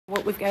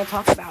what we've got to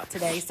talk about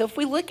today. So if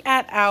we look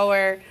at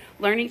our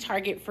learning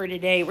target for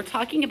today, we're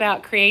talking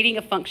about creating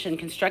a function,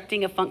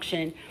 constructing a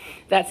function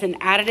that's an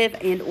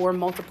additive and or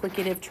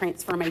multiplicative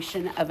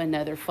transformation of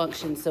another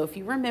function. So if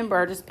you remember,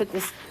 I'll just put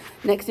this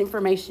next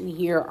information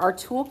here, our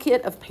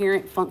toolkit of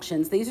parent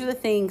functions. These are the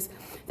things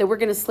that we're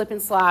going to slip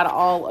and slide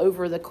all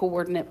over the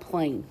coordinate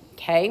plane,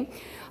 okay?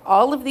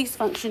 All of these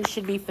functions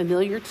should be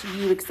familiar to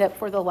you except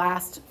for the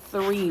last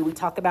three. We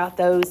talk about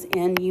those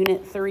in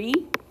Unit 3.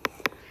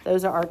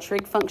 Those are our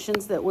trig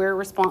functions that we're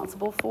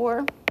responsible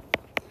for.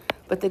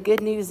 But the good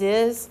news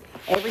is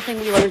everything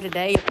we learned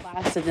today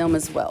applies to them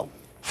as well,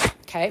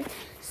 okay?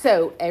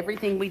 So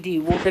everything we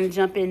do, we're going to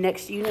jump in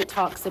next unit,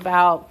 talks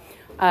about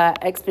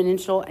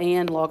exponential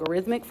and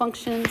logarithmic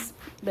functions,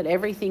 but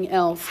everything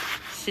else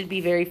should be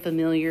very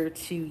familiar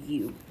to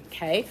you,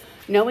 okay?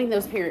 Knowing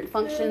those parent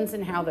functions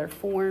and how they're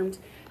formed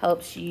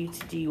helps you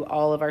to do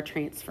all of our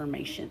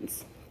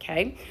transformations,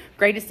 okay?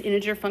 Greatest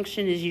integer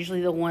function is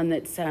usually the one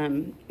that's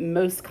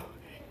most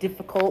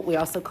difficult. We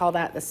also call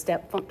that the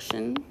step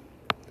function.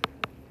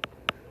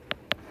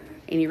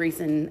 Any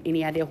reason,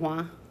 any idea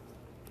why?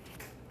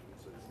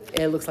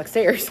 It looks like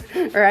stairs,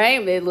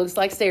 right? It looks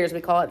like stairs.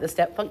 We call it the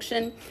step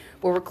function,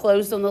 where we're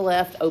closed on the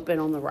left, open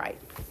on the right,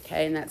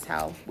 okay? And that's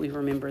how we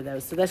remember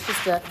those. So that's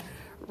just a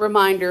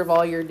reminder of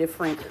all your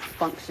different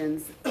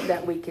functions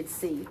that we could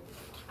see.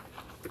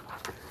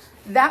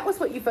 That was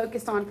what you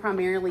focused on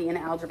primarily in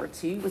Algebra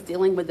 2, was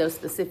dealing with those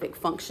specific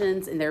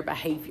functions and their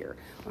behavior,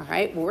 all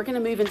right? Well, we're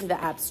going to move into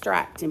the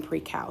abstract in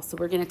pre-cal. So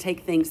we're going to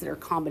take things that are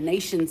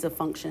combinations of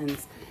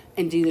functions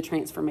and do the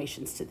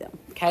transformations to them,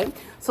 okay?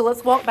 So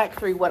let's walk back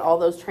through what all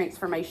those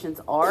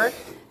transformations are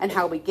and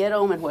how we get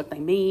them and what they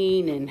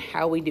mean and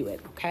how we do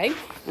it, okay?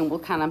 And we'll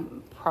kind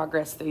of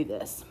progress through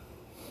this.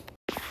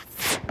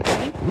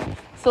 Okay?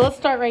 So let's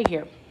start right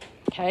here,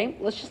 okay?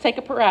 Let's just take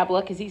a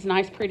parabola because he's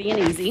nice, pretty,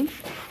 and easy.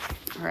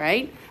 All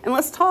right, and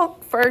let's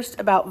talk first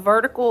about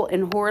vertical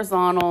and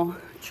horizontal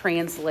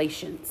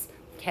translations,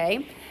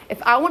 okay?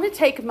 If I want to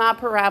take my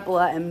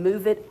parabola and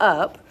move it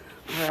up,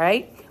 all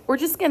right, we're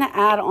just going to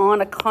add on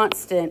a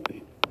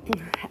constant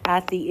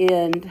at the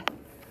end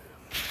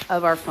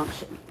of our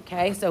function,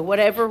 okay? So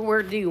whatever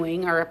we're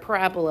doing, or a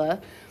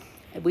parabola,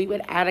 we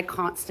would add a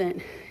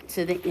constant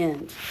to the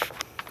end.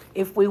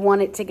 If we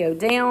want it to go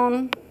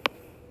down,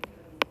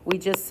 we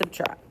just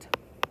subtract,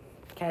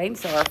 okay?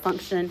 So our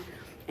function,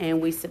 and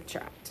we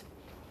subtract.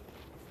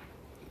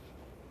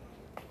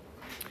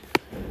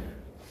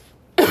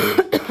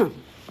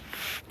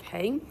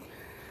 Okay,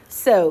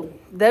 so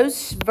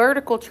those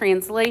vertical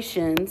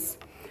translations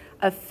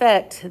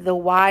affect the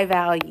y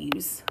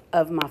values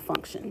of my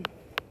function.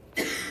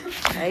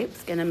 Okay,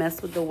 it's going to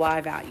mess with the y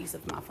values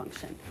of my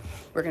function.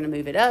 We're going to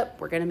move it up,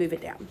 we're going to move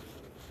it down.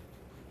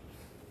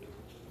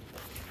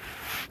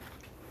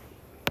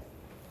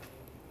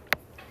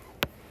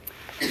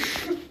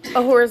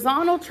 A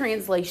horizontal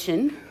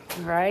translation,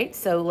 all right,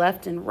 so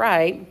left and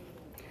right,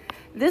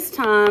 this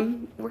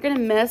time we're going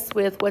to mess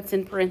with what's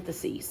in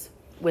parentheses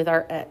with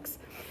our x.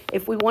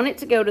 If we want it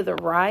to go to the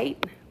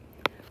right,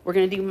 we're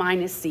going to do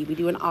minus c. We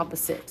do an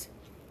opposite,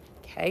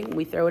 okay?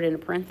 We throw it in a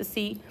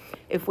parenthesis.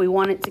 If we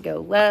want it to go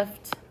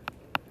left,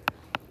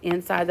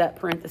 inside that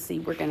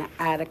parenthesis, we're going to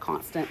add a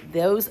constant.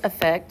 Those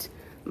affect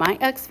my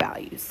x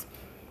values.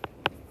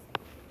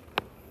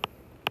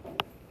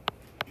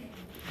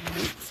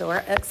 So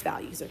our x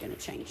values are going to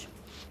change.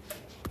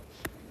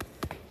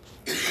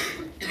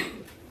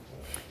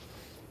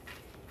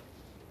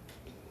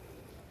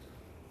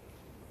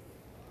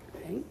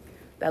 Okay.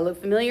 That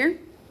look familiar?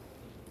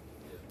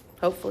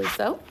 Hopefully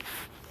so.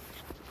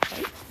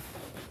 Okay.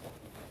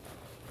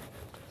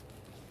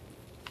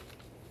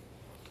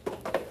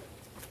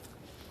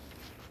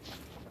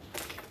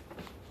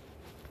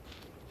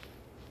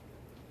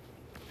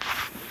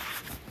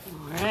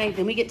 All right,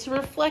 then we get to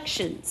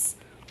reflections.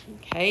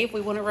 Okay, if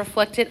we want to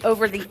reflect it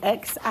over the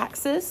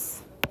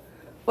x-axis,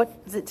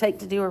 what does it take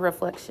to do a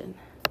reflection?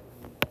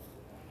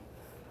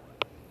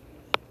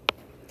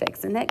 It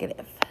takes a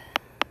negative.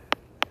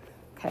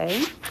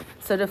 Okay,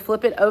 so to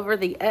flip it over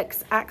the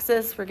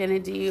x-axis, we're going to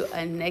do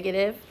a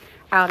negative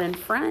out in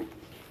front.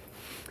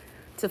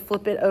 To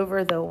flip it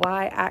over the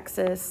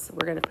y-axis,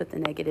 we're going to put the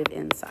negative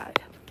inside.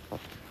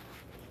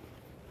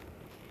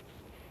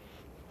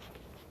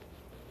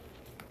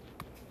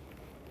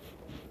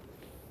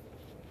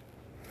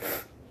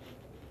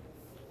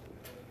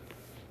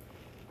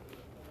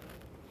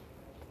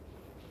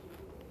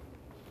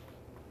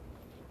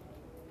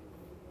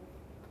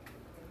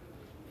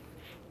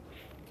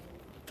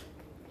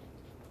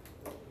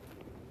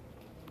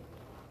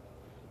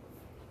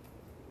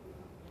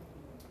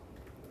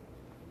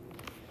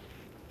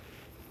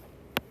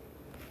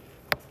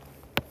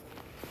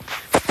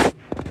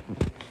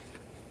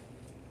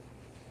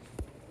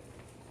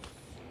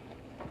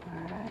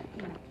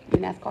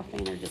 NASCAR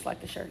fan or just like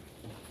the shirt?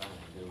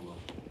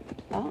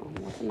 Oh,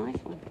 that's a nice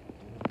one.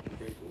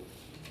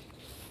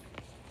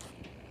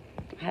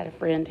 I had a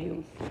friend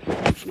who was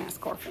a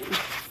NASCAR fan.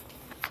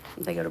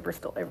 They go to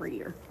Bristol every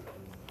year.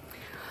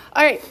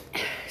 All right,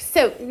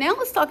 So now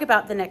let's talk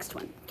about the next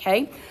one,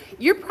 okay?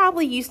 You're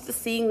probably used to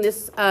seeing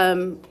this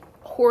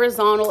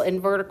horizontal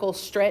and vertical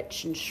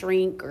stretch and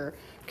shrink or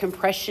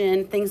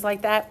compression, things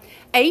like that.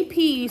 AP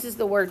uses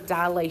the word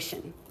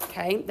dilation,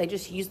 okay? They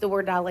just use the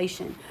word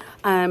dilation.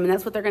 And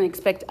that's what they're going to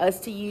expect us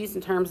to use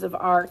in terms of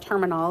our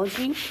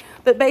terminology.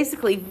 But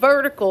basically,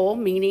 vertical,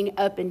 meaning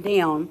up and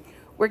down,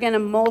 we're going to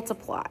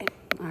multiply,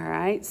 all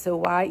right? So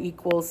y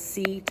equals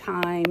c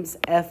times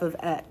f of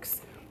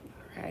x,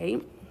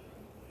 right?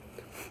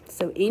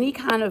 So any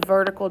kind of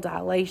vertical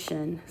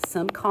dilation,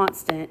 some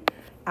constant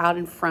out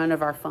in front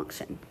of our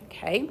function,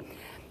 okay?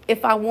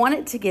 If I want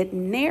it to get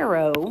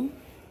narrow,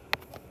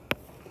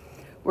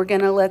 we're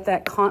going to let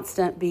that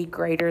constant be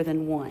greater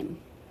than 1,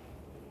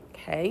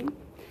 okay?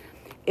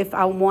 If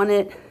I want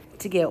it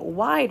to get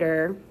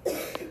wider,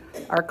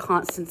 our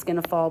constant's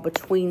going to fall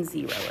between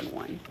 0 and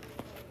 1.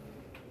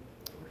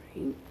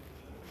 Right?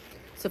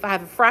 So if I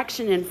have a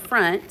fraction in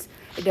front,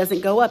 it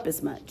doesn't go up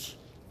as much.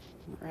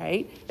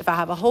 Right? If I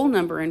have a whole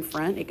number in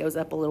front, it goes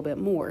up a little bit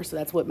more. So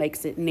that's what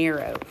makes it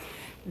narrow.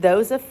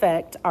 Those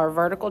affect our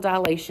vertical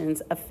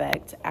dilations,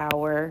 affect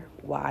our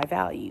y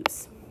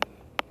values.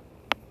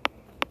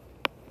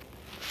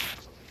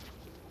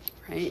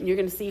 Right? And you're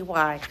going to see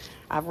why.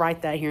 I'll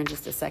write that here in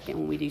just a second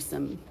when we do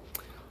some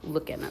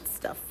looking at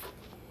stuff.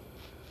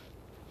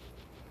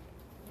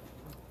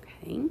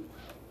 Okay.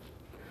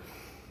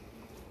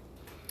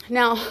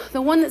 Now,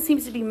 the one that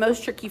seems to be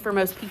most tricky for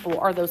most people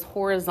are those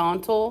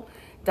horizontal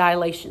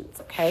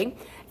dilations, okay?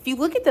 If you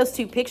look at those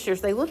two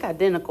pictures, they look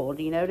identical.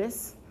 Do you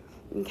notice?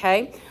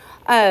 Okay.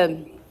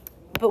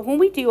 But when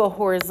we do a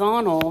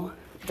horizontal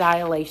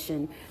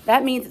dilation,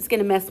 that means it's going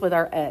to mess with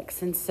our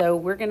x. And so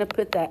we're going to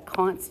put that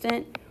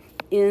constant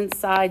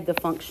inside the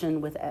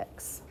function with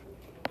x.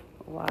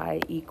 Y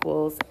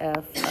equals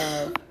f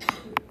of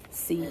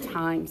c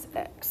times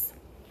x.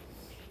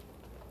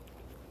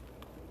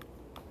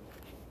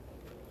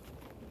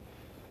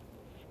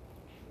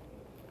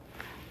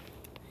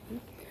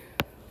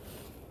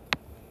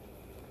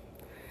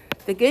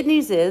 The good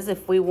news is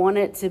if we want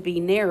it to be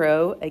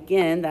narrow,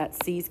 again, that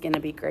c is going to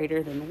be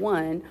greater than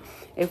 1.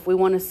 If we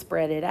want to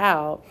spread it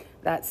out,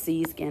 that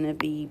c is going to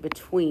be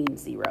between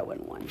 0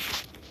 and 1.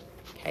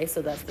 Okay,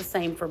 so that's the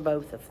same for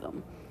both of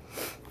them.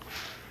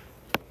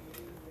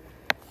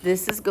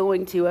 This is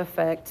going to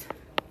affect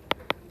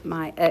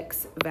my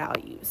x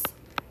values.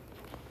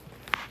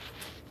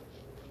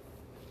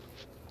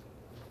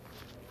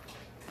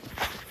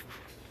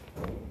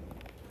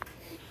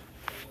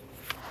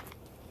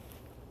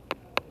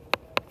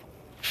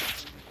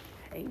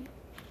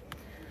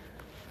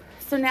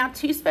 So now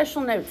 2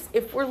 special notes.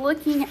 If we're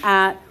looking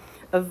at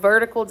a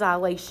vertical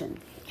dilation,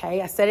 okay,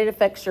 I said it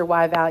affects your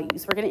y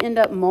values. We're going to end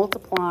up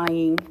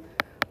multiplying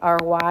our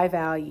y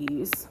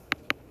values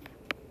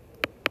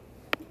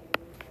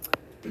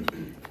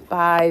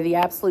by the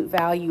absolute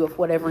value of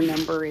whatever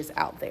number is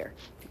out there,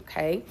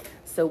 okay?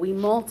 So we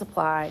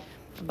multiply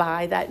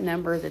by that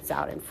number that's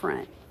out in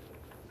front,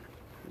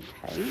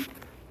 okay?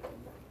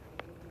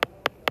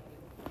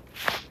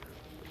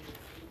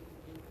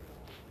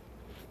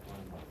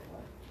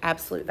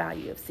 Absolute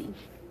value of c.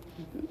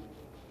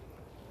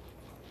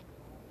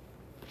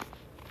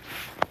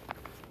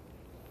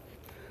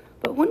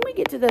 But when we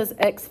get to those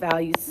x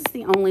values, this is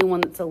the only one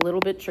that's a little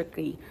bit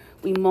tricky.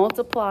 We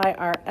multiply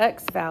our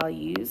x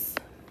values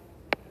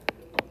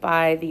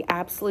by the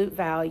absolute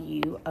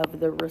value of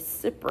the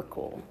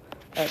reciprocal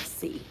of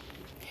c,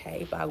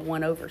 okay, by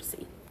 1 over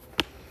c.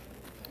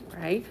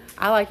 Right?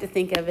 I like to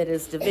think of it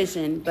as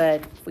division,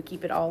 but we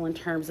keep it all in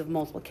terms of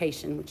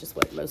multiplication, which is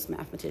what most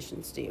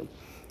mathematicians do.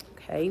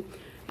 Okay,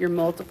 you're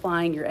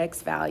multiplying your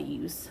x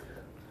values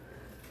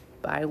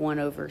by 1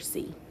 over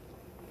c.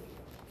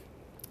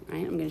 All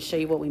right, I'm going to show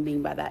you what we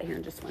mean by that here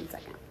in just 1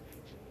 second.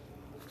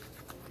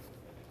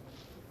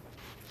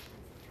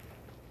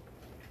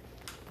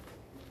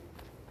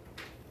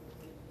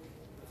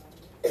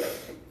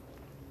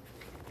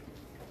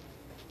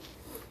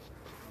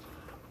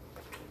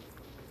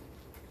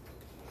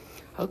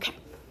 Okay.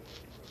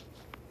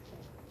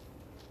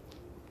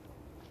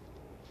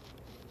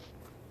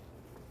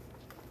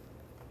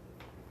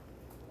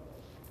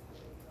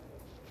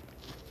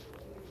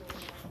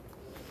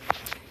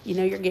 You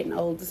know you're getting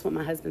old. This is what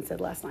my husband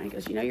said last night. He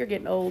goes, you know you're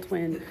getting old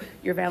when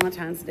your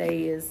Valentine's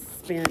Day is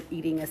spent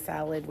eating a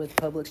salad with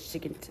Publix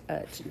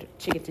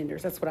chicken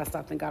tenders. That's what I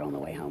stopped and got on the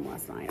way home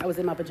last night. I was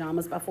in my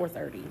pajamas by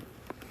 4:30.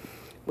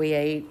 We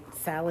ate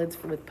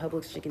salads with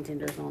Publix chicken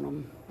tenders on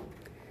them.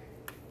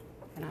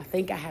 And I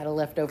think I had a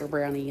leftover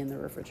brownie in the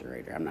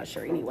refrigerator. I'm not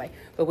sure anyway.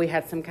 But we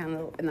had some kind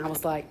of, and I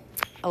was like,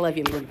 I love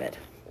you, in bed.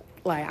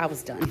 Like, I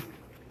was done.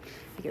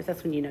 He goes,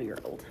 that's when you know you're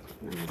old.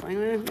 And I was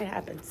like, it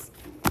happens.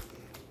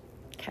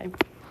 Okay.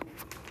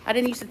 I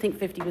didn't used to think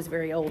 50 was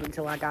very old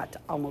until I got to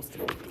almost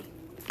 50.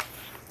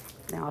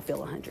 Now I feel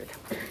 100.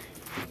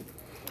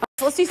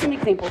 So let's do some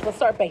examples. Let's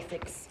start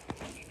basics.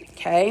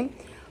 Okay.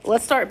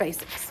 Let's start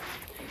basics.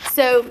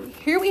 So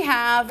here we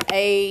have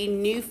a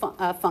new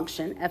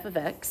function, f of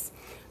x.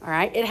 All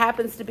right. It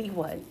happens to be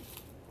what?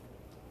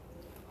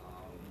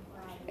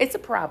 It's a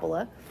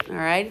parabola. All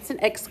right, it's an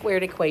x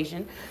squared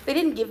equation. They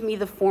didn't give me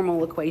the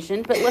formal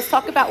equation, but let's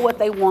talk about what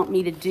they want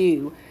me to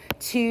do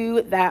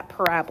to that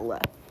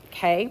parabola,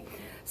 okay?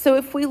 So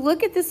if we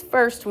look at this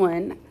first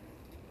one,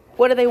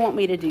 what do they want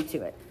me to do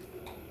to it?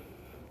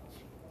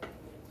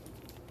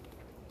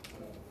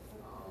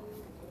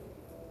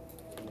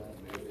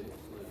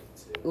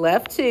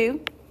 Left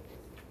 2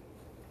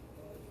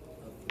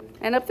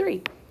 and up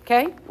 3,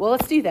 okay? Well,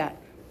 let's do that,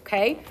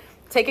 okay?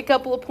 Take a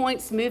couple of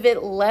points, move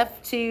it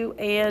left 2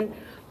 and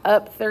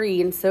up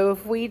 3. And so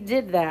if we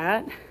did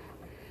that,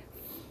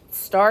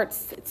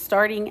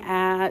 starting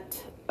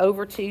at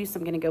over 2, so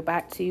I'm going to go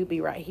back to be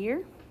right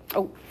here.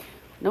 Oh,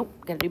 nope,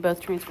 got to do both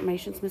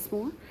transformations, Miss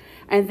Moore.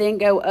 And then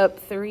go up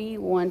 3,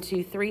 1,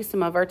 2, 3. So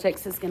my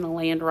vertex is going to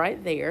land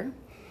right there.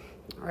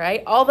 All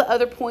right, all the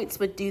other points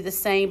would do the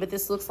same, but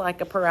this looks like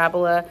a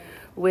parabola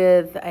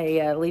with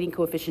a leading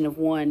coefficient of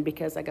 1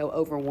 because I go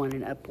over 1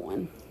 and up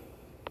 1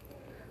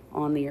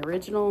 on the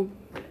original.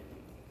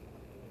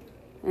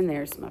 And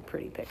there's my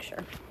pretty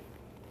picture.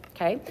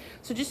 Okay,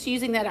 so just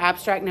using that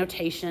abstract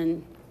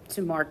notation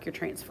to mark your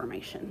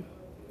transformation.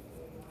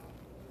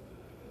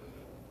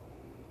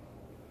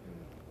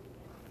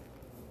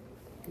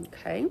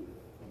 Okay.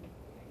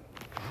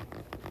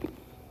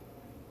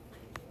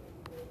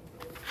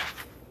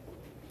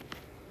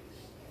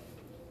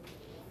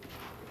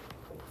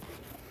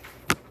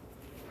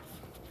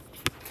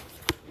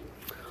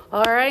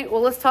 All right,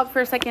 well, let's talk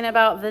for a second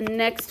about the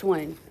next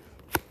one.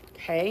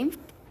 Okay,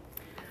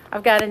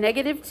 I've got a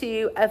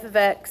 -2, f of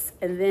x,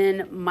 and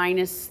then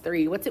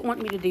 -3. What's it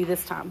want me to do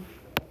this time?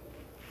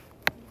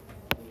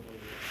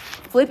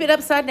 Flip it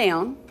upside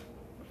down.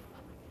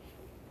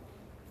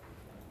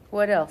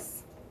 What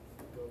else?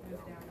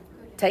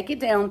 Take it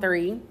down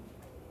 3.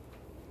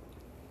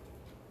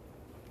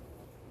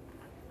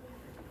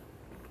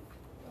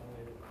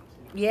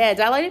 Yeah,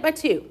 dilate it by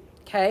 2,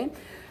 okay?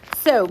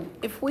 So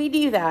if we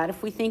do that,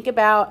 if we think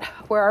about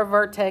where our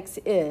vertex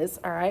is,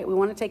 all right, we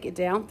want to take it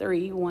down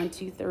 3, 1,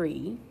 2,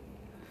 3,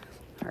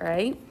 all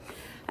right?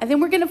 And then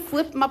we're going to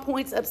flip my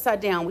points upside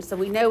down. So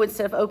we know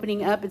instead of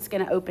opening up, it's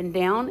going to open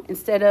down.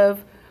 Instead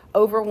of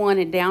over 1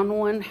 and down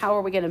 1, how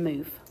are we going to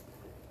move?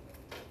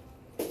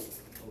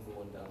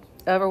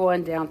 Over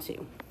 1, down 2.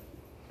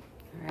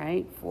 All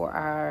right, for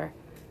our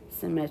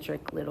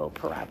symmetric little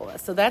parabola.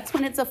 So that's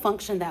when it's a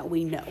function that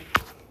we know,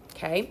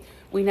 okay?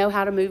 We know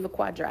how to move a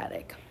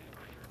quadratic.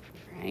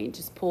 Right?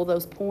 Just pull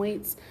those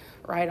points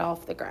right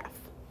off the graph.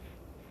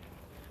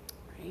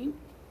 Right?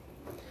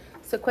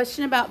 So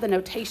question about the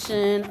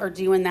notation or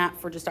doing that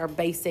for just our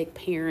basic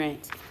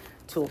parent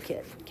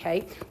toolkit,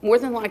 okay? More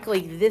than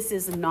likely, this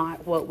is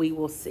not what we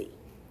will see,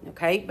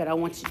 okay? But I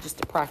want you just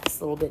to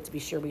practice a little bit to be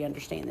sure we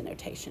understand the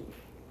notation.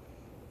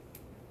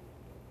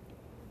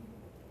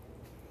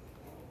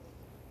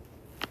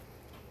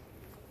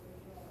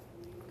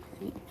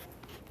 Okay.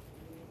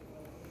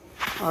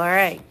 All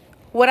right.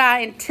 What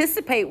I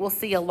anticipate we'll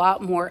see a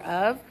lot more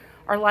of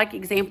are like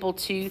example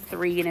 2,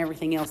 3, and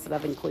everything else that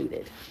I've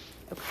included,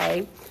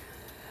 okay?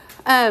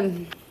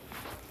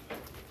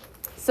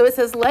 So it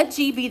says, let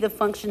g be the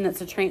function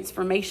that's a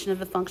transformation of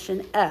the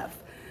function f,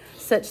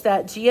 such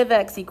that g of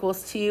x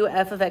equals 2,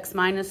 f of x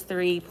minus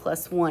 3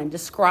 plus 1.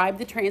 Describe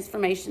the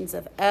transformations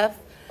of f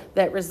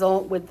that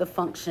result with the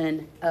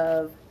function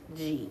of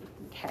g,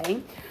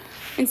 okay?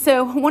 And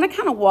so I want to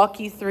kind of walk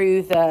you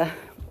through the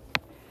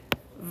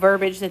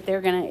verbiage that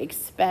they're going to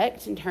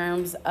expect in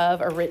terms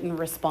of a written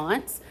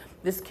response.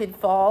 This could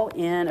fall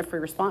in a free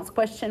response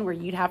question where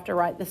you'd have to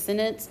write the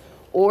sentence,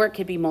 or it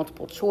could be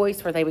multiple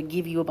choice where they would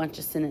give you a bunch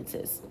of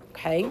sentences,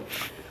 okay?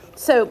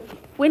 So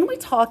when we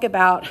talk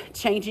about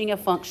changing a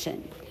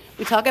function,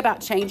 we talk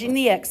about changing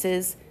the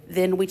x's,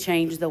 then we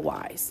change the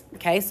y's,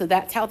 okay? So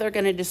that's how they're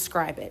going to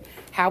describe it,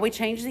 how we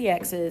change the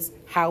x's,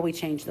 how we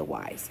change the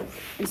y's.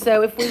 And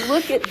so if we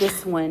look at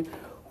this one,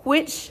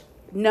 which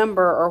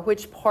number or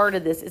which part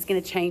of this is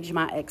going to change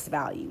my x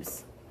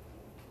values?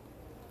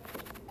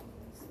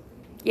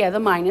 Yeah, the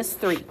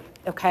 -3,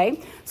 okay?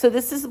 So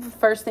this is the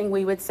first thing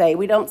we would say.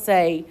 We don't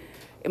say,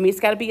 I mean, it's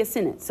got to be a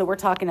sentence. So we're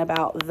talking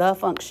about the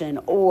function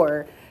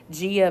or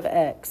g of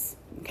x,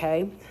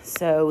 okay?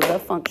 So the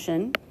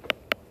function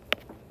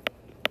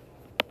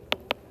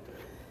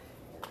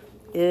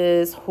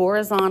is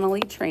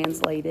horizontally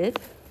translated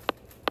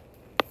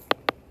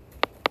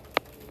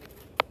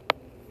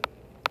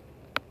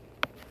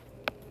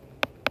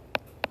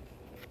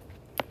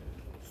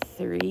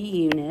three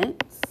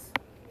units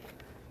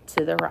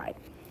to the right.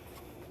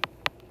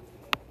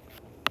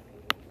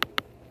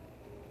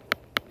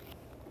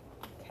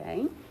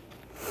 Okay,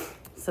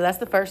 so that's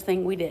the first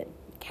thing we did.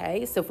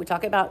 Okay, so if we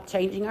talk about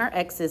changing our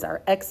x's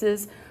are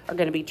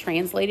going to be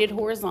translated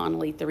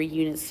horizontally 3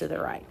 units to the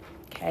right.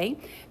 Okay,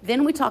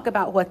 then we talk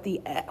about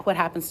what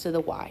happens to the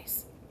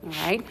y's. All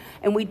right,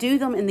 and we do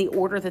them in the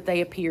order that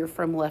they appear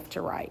from left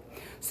to right.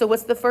 So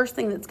what's the first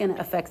thing that's going to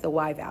affect the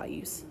y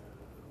values?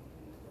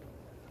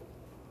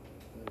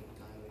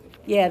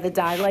 Yeah, the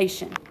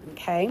dilation,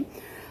 okay?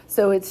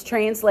 So it's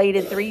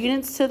translated 3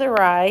 units to the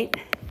right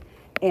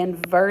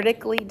and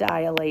vertically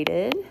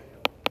dilated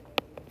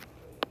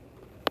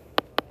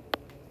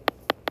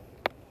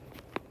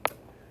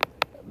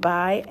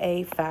by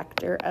a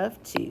factor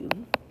of 2.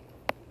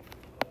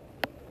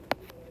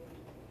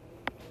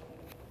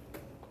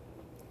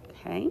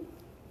 Okay.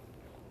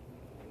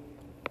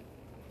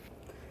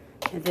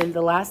 And then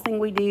the last thing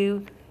we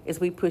do is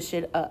we push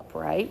it up,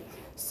 right?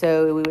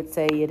 So we would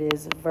say it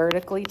is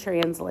vertically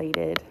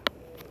translated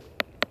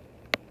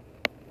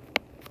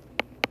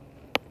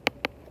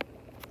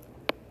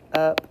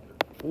up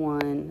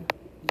 1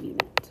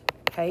 unit.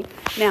 Okay.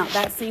 Now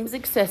that seems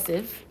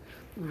excessive,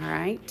 all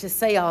right, to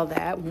say all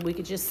that when we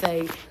could just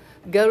say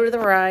go to the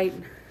right,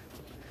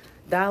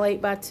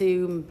 dilate by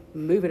 2,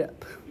 move it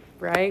up,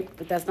 right?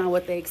 But that's not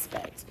what they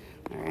expect.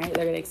 All right,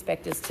 they're going to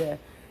expect us to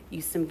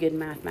use some good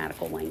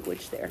mathematical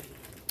language there.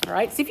 All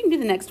right, see if you can do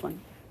the next one.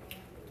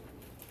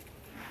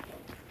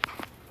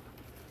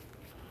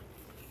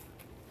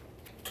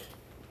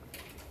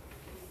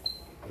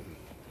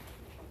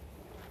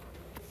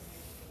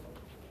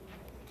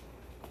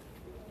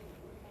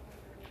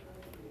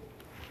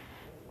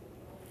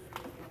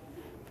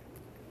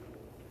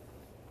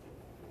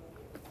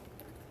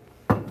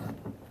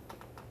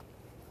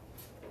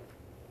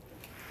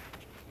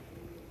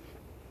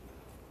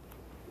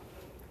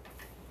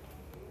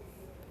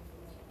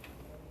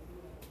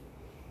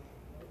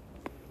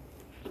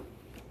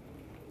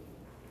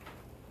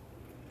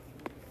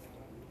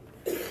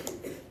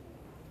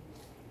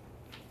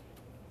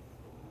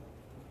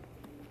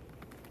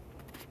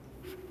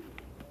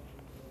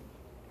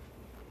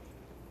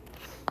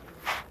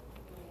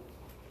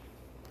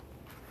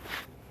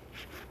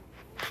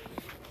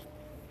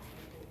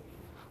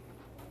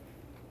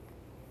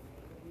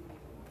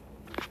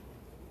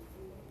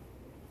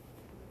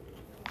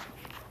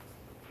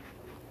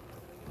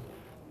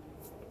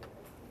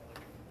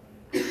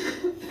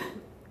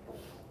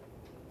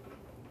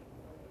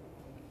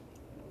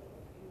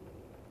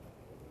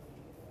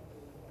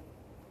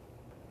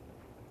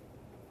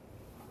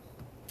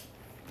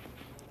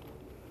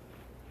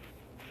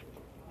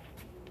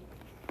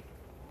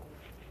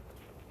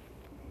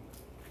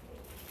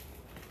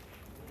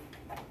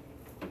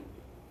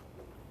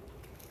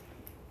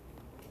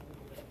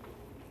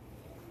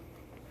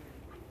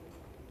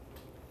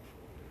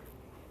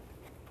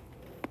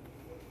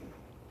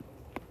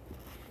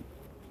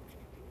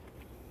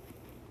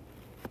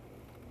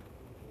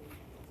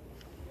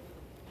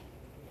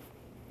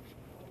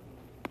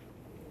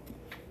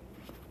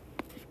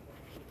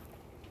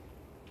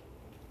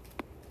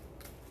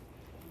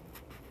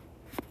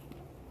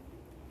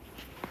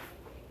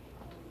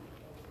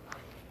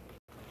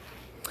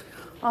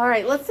 All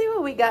right, let's see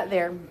what we got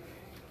there.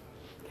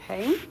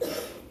 Okay.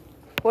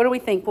 What do we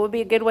think? What would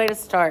be a good way to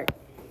start?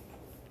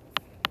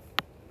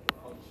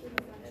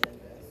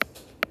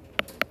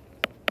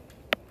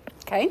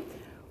 Okay.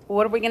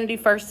 What are we going to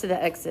do first to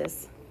the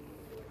x's?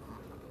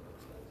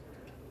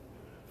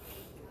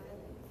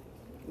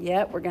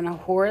 Yep, we're going to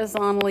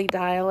horizontally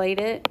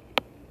dilate it.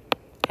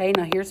 Okay,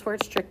 now here's where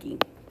it's tricky.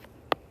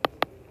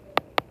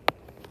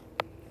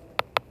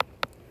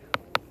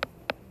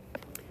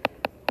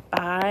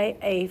 By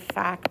a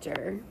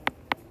factor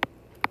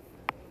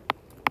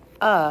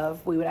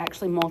of, we would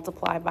actually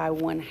multiply by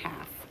 1/2.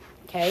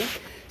 Okay,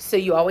 so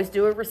you always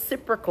do a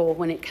reciprocal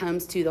when it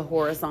comes to the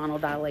horizontal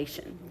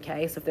dilation.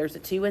 Okay, so if there's a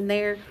 2 in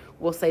there,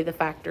 we'll say the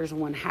factor is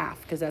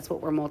 1/2 because that's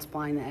what we're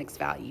multiplying the x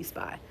values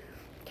by.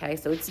 Okay,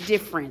 so it's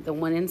different. The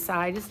one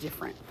inside is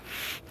different.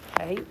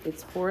 Okay,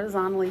 it's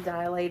horizontally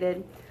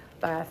dilated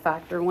by a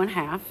factor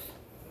 1/2.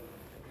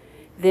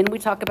 Then we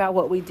talk about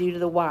what we do to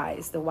the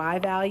y's. The y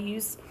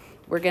values,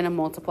 we're going to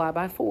multiply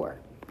by 4.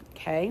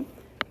 Okay,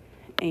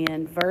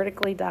 and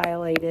vertically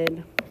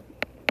dilated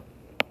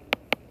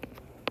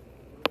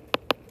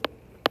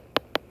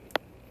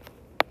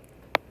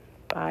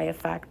by a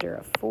factor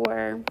of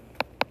 4.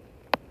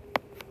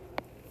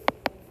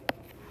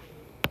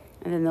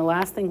 And then the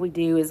last thing we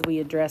do is we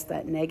address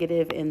that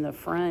negative in the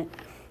front,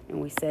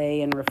 and we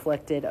say and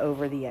reflect it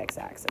over the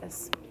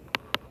x-axis.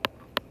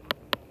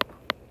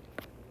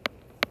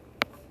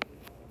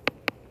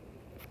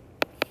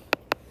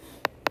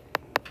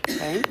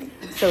 Okay,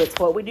 so it's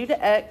what we do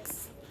to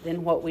x,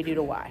 then what we do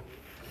to y.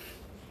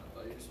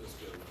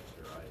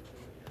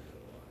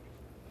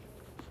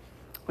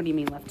 What do you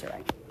mean left to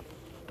right?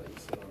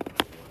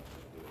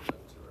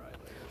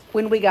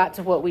 When we got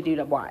to what we do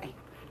to y.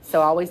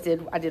 So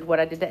I did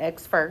what I did to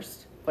x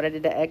first. What I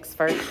did to x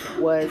first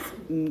was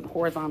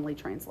horizontally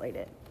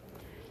translated.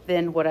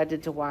 Then what I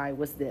did to y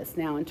was this.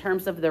 Now, in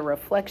terms of the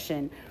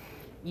reflection,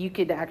 you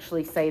could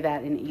actually say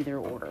that in either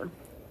order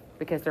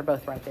because they're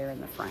both right there in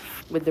the front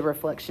with the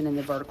reflection and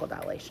the vertical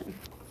dilation.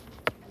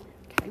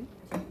 Okay.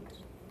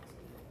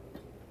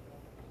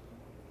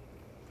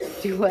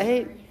 Do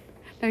what?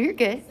 No, you're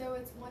good. So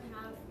it's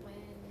 1/2 when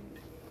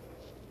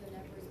the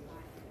number is by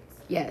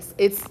x. Yes,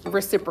 it's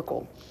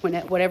reciprocal. When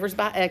whatever's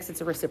by x,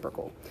 it's a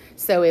reciprocal.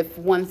 So if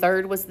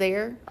 1/3 was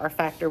there, our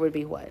factor would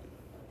be what?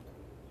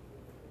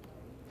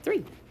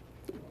 3.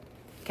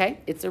 Okay,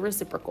 it's a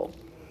reciprocal.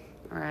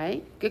 All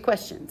right, good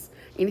questions.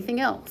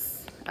 Anything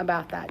else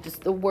about that?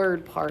 Just the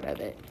word part of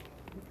it.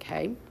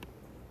 Okay.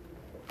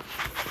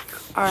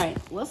 All right,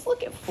 let's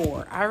look at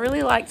 4. I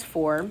really liked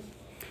 4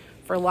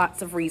 for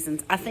lots of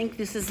reasons. I think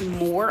this is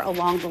more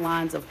along the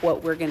lines of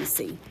what we're going to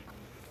see.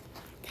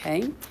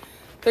 Okay,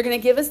 they're going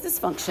to give us this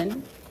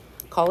function,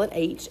 call it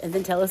h, and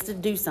then tell us to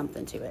do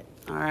something to it.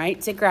 All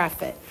right, to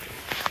graph it.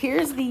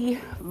 Here's the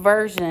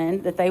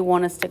version that they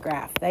want us to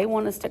graph. They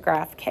want us to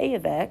graph k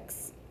of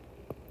x,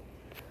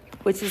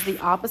 which is the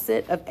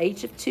opposite of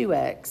h of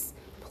 2x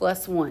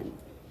plus 1.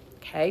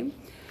 Okay,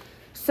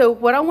 so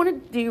what I want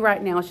to do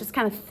right now is just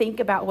kind of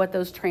think about what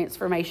those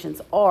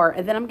transformations are,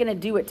 and then I'm going to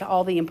do it to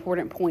all the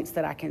important points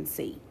that I can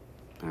see,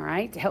 all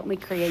right, to help me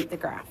create the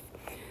graph.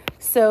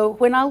 So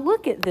when I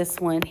look at this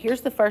one,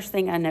 here's the first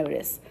thing I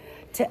notice.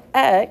 To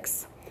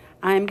x,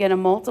 I'm going to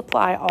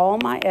multiply all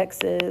my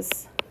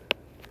x's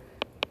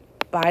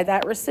by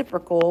that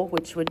reciprocal,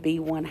 which would be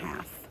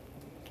 1/2.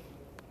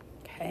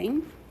 Okay.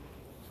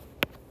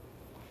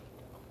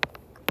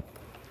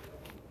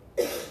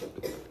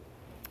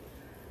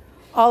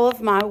 All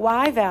of my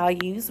y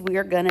values, we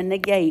are going to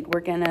negate. We're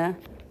going to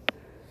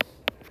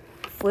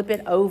flip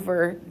it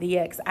over the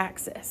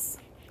x-axis.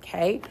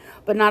 Okay,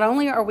 but not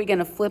only are we going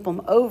to flip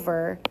them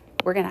over,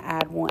 we're going to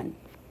add 1.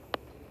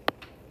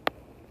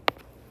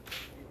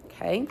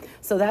 Okay,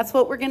 so that's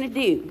what we're going to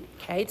do,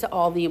 okay, to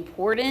all the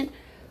important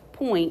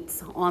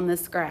points on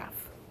this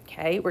graph.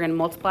 Okay, we're going to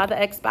multiply the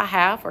x by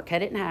half or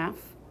cut it in half.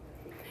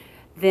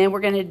 Then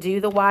we're going to do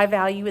the y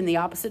value in the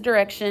opposite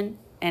direction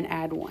and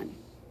add 1.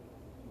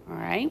 All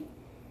right.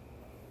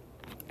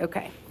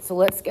 Okay, so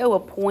let's go a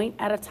point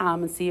at a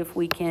time and see if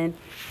we can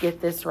get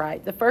this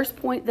right. The first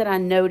point that I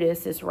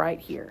notice is right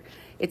here.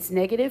 It's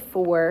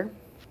 -4,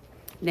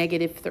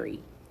 -3,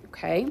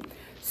 okay?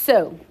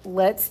 So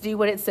let's do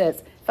what it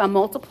says. If I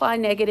multiply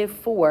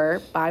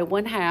 -4 by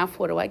 1/2,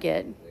 what do I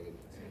get?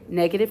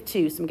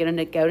 -2, so I'm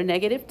gonna go to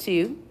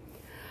 -2.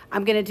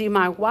 I'm gonna do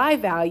my y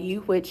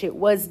value, which it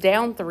was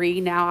down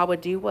 3, now I would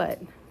do what?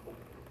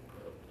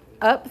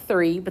 Up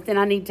 3, but then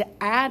I need to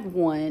add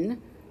 1,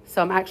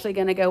 so I'm actually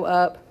going to go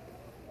up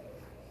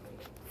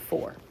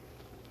 4.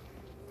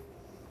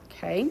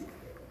 Okay,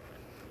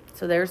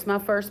 so there's my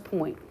first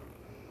point.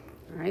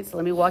 All right, so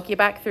let me walk you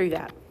back through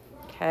that.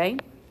 Okay,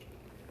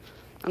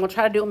 I'm going to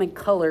try to do them in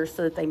colors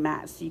so that they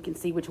match, so you can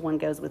see which one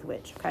goes with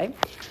which. Okay,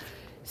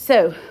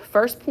 so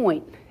first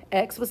point,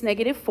 x was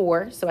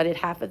 -4, so I did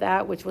half of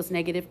that, which was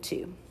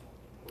 -2.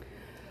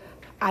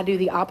 I do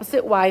the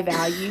opposite y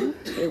value.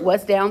 It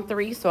was down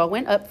 3, so I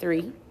went up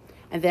 3.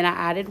 And then I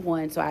added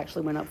 1, so I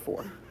actually went up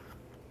 4.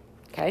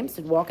 Okay,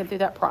 so walking through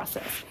that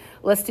process.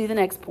 Let's do the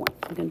next point.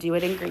 I'm going to do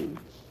it in green.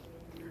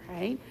 All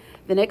right,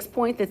 the next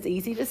point that's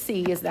easy to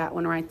see is that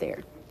one right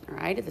there. All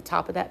right, at the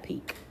top of that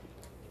peak.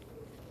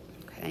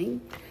 Okay,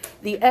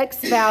 the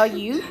x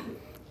value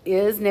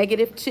is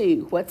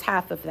 -2. What's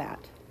half of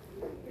that?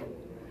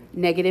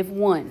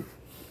 -1.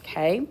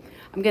 Okay,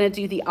 I'm going to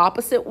do the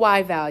opposite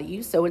y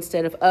value. So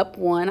instead of up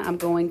 1, I'm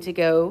going to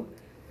go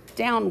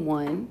down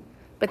 1.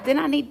 But then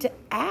I need to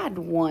add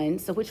 1.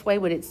 So which way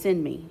would it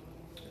send me?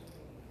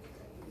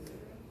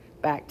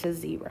 Back to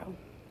 0.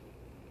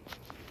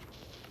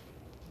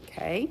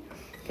 Okay,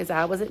 because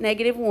I was at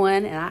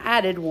 -1 and I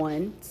added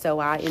 1. So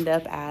I end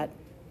up at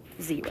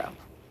 0.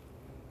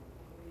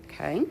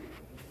 Okay.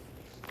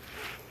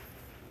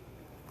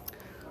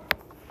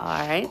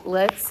 All right,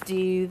 let's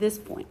do this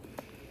point.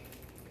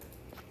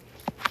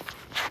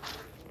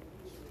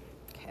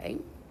 Okay.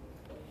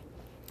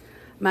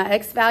 My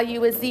x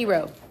value is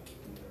 0.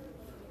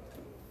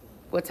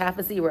 What's half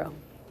of 0?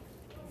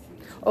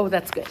 Oh,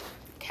 that's good.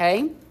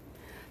 Okay.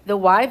 The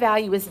y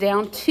value is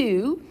down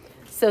 2.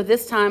 So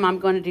this time I'm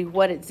going to do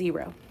what at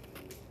 0?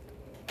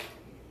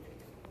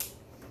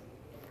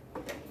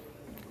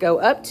 Go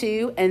up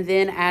 2 and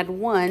then add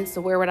 1.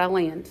 So where would I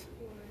land?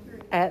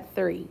 At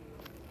 3.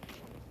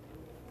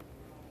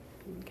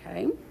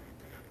 Okay.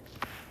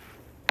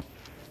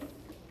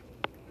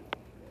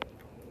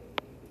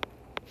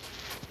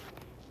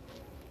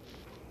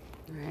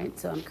 All right,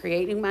 so I'm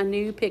creating my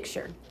new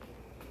picture.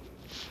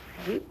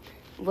 Right.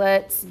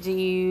 Let's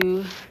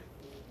do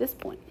this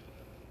point.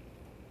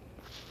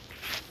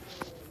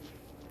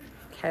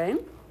 Okay.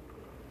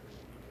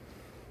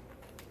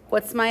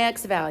 What's my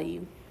x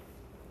value?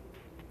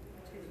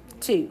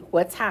 2.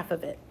 What's half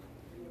of it?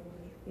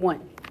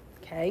 1.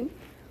 Okay.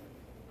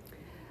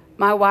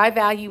 My y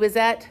value is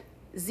at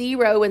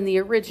 0 in the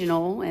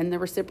original, and the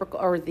reciprocal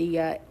or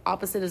the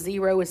opposite of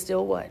 0 is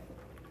still what?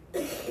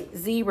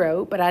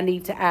 0, but I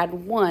need to add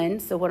 1.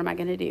 So what am I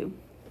going to do?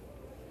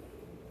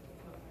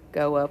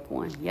 Go up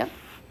 1. Yep.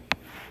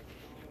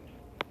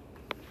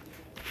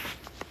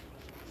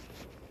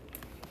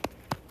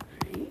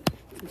 All right.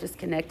 I'm just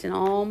connecting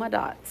all my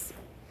dots.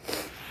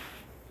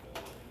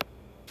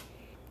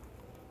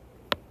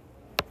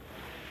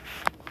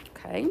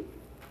 Okay.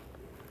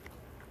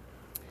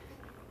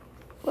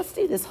 Let's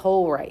do this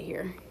hole right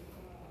here.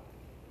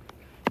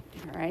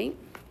 All right.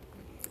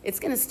 It's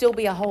going to still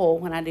be a hole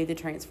when I do the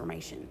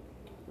transformation.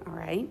 All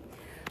right.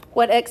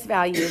 What x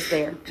value is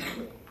there?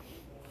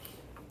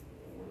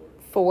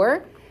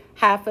 4.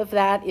 Half of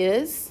that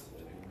is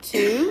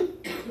 2.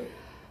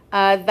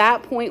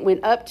 That point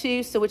went up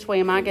 2, so which way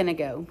am I going to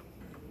go?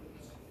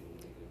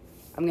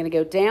 I'm going to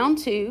go down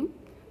 2,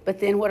 but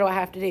then what do I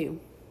have to do?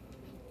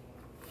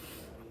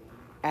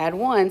 Add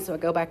 1, so I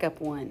go back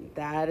up 1.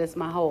 That is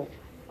my whole.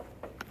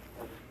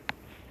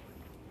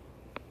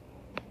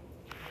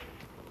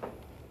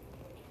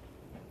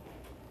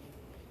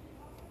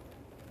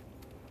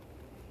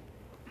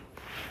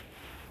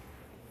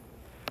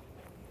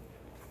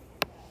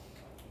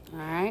 All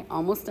right,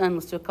 almost done.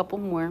 Let's do a couple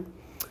more.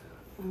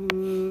 Let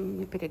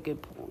me pick a good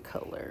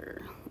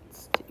color.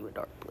 Let's do a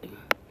dark blue.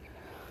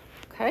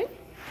 Okay.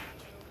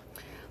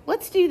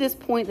 Let's do this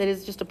point that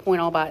is just a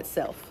point all by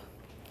itself.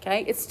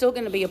 Okay, it's still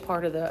going to be a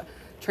part of the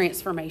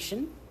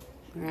transformation.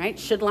 All right,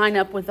 should line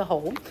up with the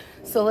whole.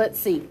 So let's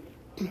see.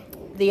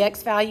 The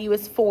x value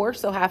is 4,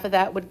 so half of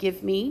that would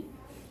give me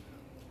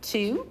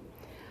 2.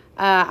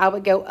 I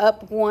would go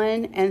up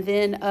 1 and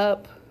then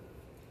up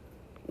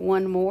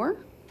 1 more.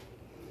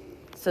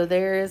 So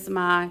there is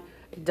my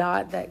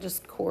dot that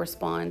just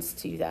corresponds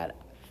to that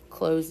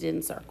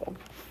closed-in circle.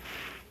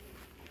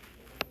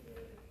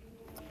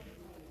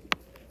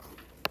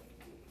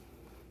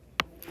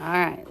 All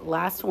right,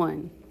 last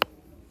one.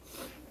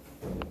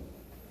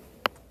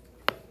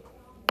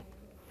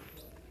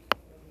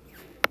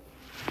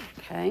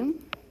 Okay,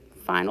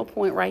 final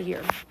point right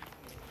here.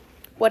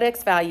 What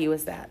x value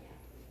is that?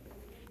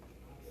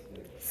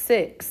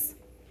 6.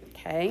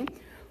 Okay,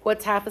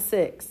 what's half of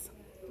 6?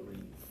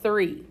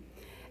 3.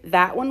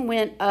 That one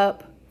went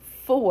up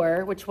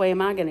 4. Which way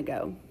am I going to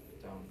go?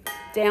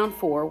 Down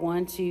 4.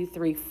 1, 2,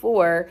 3,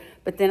 4.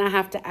 But then I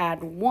have to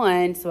add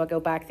 1, so I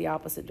go back the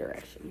opposite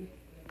direction.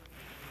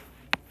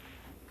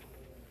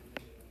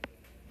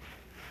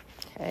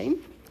 Okay,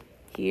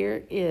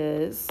 here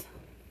is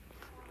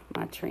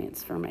my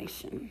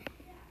transformation.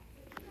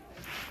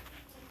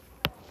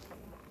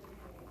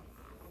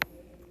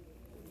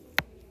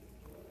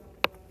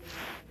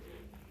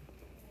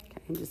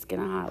 Okay, I'm just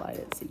going to highlight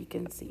it so you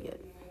can see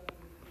it.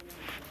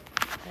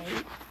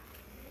 Okay.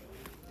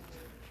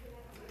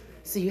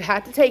 So you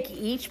have to take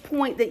each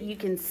point that you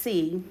can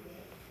see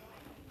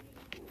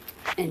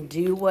and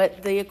do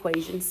what the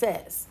equation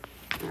says.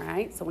 All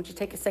right, so I want you to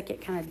take a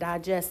second, kind of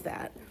digest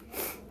that.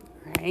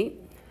 All right.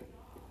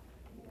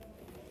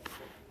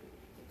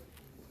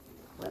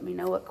 Let me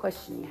know what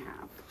question you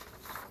have.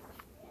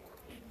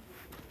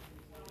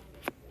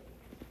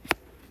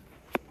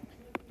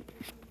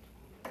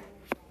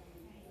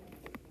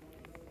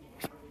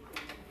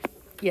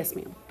 Yes,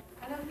 ma'am.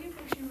 I don't get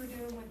what you were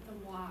doing with the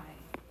y.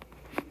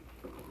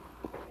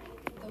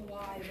 The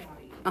y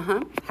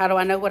value. How do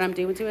I know what I'm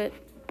doing to it?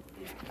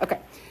 Okay,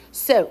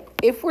 so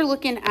if we're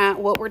looking at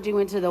what we're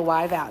doing to the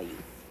y value,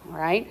 all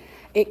right,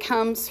 it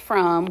comes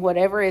from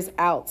whatever is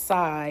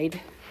outside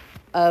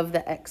of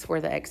the x,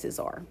 where the x's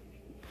are,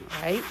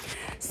 all right?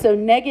 So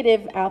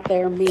negative out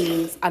there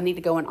means I need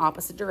to go in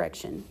opposite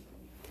direction.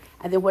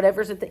 And then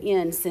whatever's at the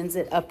end sends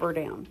it up or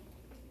down,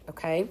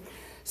 okay?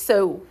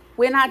 So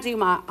when I do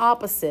my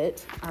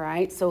opposite, all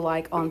right, so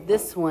like on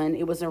this one,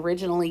 it was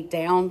originally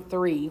down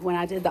 3. When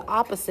I did the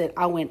opposite,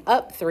 I went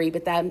up 3,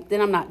 but then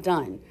I'm not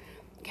done,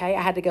 okay?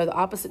 I had to go the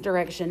opposite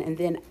direction and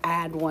then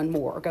add 1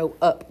 more, or go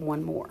up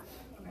 1 more,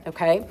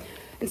 okay?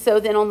 And so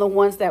then on the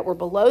ones that were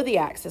below the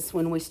axis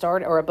when we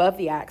started, or above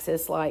the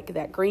axis, like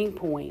that green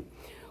point,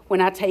 when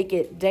I take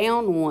it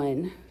down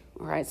 1,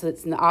 all right, so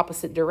it's in the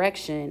opposite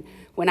direction,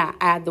 when I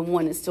add the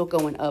 1, it's still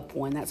going up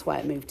 1. That's why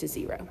it moved to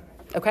 0.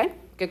 Okay,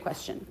 good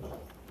question.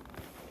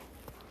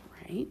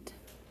 Right.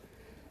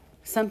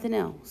 Something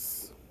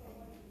else.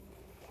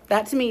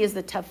 That to me is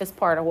the toughest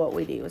part of what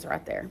we do, is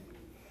right there.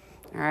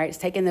 All right, it's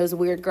taking those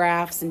weird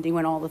graphs and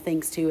doing all the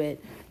things to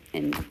it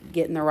and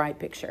getting the right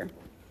picture.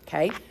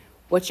 Okay,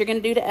 what you're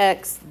going to do to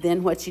x,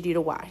 then what you do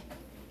to y.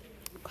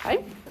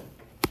 Okay.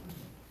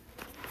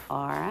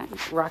 All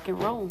right, rock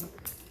and roll.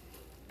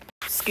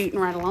 Scooting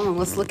right along.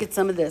 Let's look at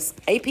some of this.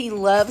 AP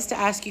loves to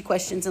ask you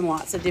questions in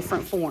lots of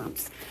different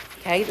forms.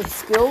 Okay, the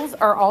skills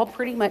are all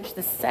pretty much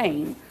the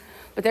same,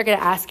 but they're going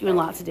to ask you in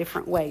lots of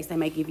different ways. They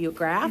may give you a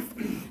graph.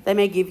 They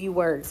may give you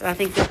words. And I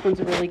think this one's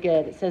really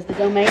good. It says the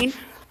domain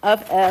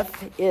of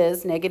f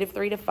is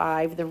 -3 to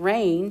 5. The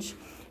range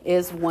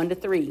is 1 to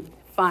 3.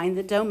 Find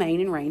the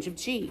domain and range of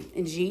G.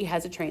 And G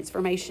has a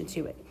transformation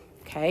to it.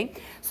 Okay,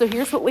 so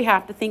here's what we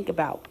have to think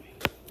about.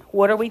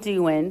 What are we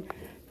doing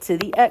to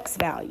the x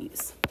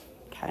values?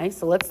 Okay,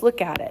 so let's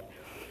look at it.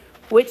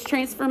 Which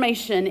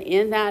transformation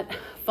in that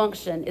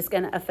function is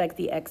going to affect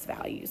the x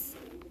values?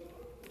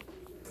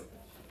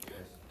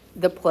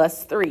 The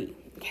 +3,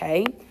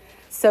 okay?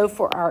 So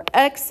for our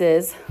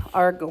x's,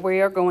 we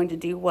are going to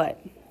do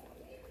what?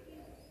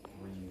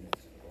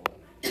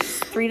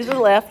 3 to the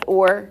left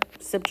or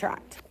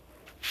subtract,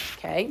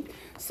 okay?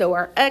 So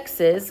our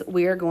x's,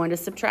 we are going to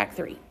subtract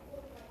 3,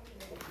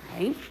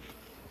 right?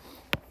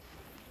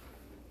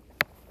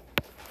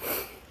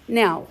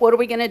 Now, what are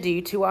we going to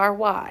do to our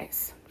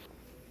y's?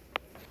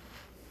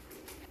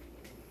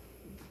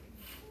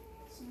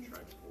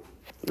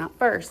 Not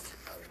first.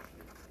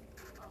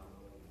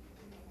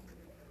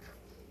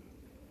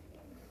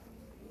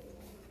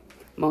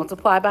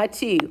 multiply by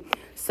 2.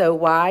 So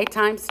y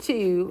times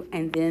 2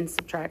 and then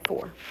subtract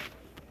 4.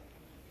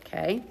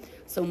 Okay,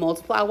 so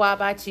multiply y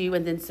by 2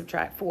 and then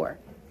subtract 4.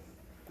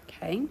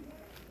 Okay.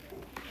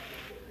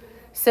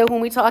 So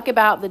when we talk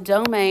about the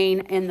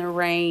domain and the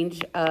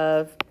range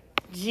of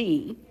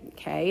G,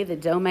 okay, the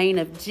domain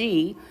of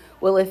G,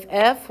 well, if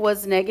f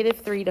was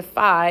 -3 to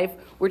 5,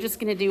 we're just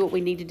going to do what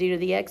we need to do to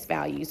the x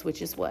values,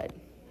 which is what?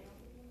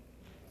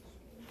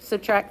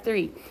 Subtract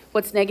 3.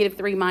 What's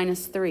 -3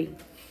 minus 3?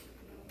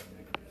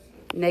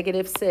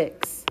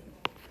 -6.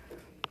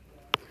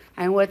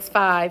 And what's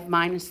 5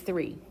 minus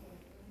 3?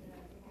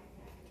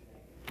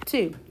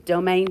 2.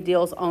 Domain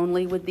deals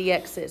only with the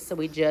x's, so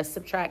we just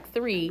subtract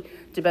 3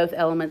 to both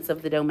elements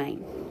of the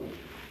domain.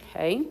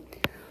 Okay.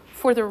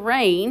 For the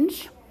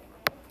range,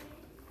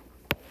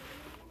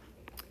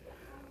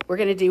 we're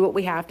going to do what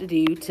we have to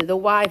do to the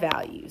y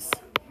values.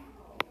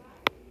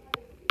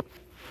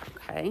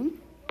 Okay.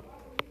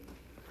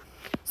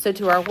 So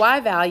to our y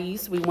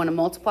values, we want to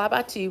multiply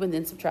by 2 and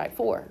then subtract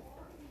 4.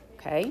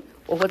 Okay.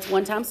 Well, what's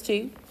 1 times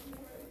 2?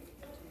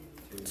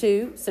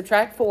 2.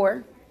 Subtract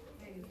 4.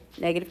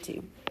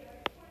 -2.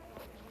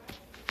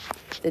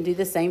 Then do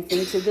the same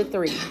thing to the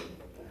 3.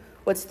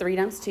 What's 3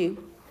 times 2?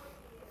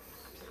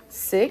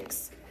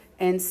 6.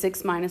 And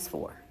 6 minus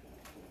 4.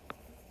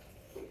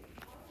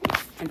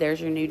 And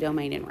there's your new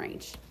domain and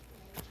range.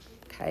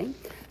 Okay?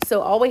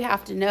 So all we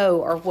have to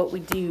know are what we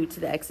do to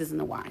the x's and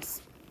the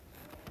y's.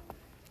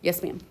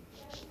 Yes, ma'am?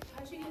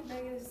 How'd you get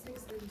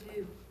 -6 and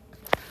 2?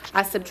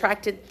 I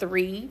subtracted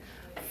 3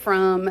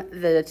 from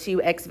the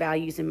 2 x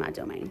values in my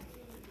domain.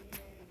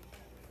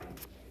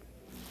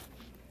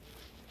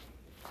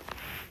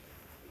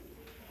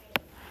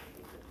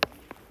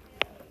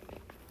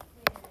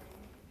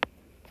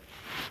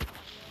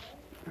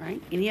 All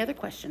right, any other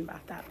question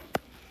about that?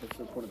 What's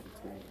the point of the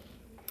table?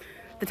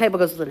 The table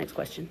goes to the next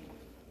question.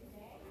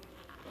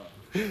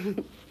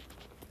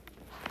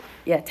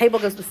 Yeah, table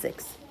goes to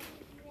 6.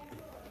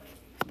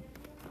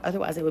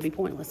 Otherwise, it would be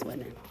pointless,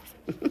 wouldn't it?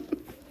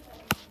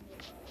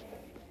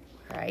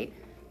 All right.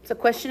 So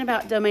question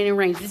about domain and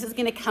range. This is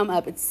going to come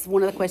up. It's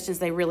one of the questions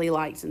they really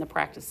liked in the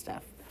practice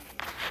stuff.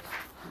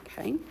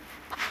 Okay.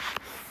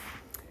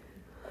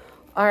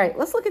 All right,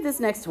 let's look at this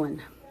next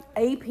one.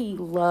 AP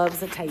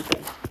loves a table.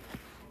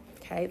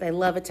 Okay, they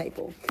love a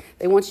table.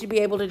 They want you to be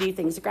able to do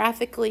things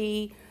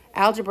graphically,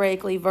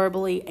 algebraically,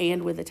 verbally,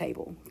 and with a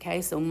table.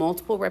 Okay, so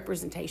multiple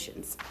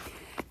representations.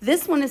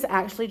 This one is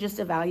actually just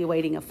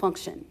evaluating a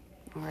function.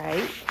 All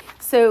right,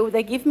 so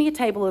they give me a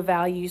table of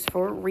values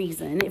for a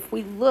reason. If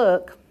we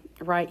look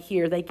right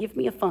here, they give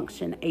me a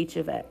function h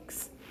of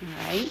x. All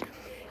right,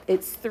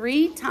 it's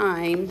 3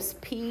 times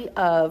p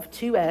of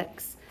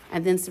 2x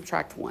and then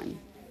subtract 1.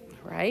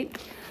 All right,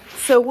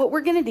 so what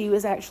we're going to do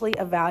is actually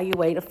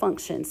evaluate a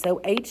function.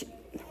 So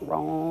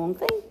wrong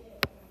thing.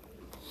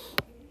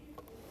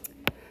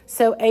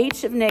 So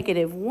h of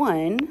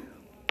 -1,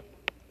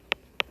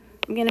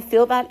 I'm going to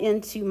fill that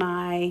into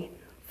my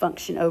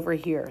function over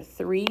here.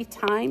 3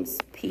 times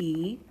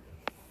p,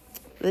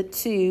 the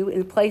 2,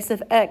 in place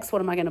of x,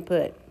 what am I going to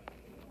put?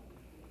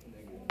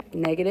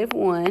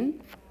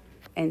 -1,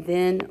 and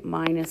then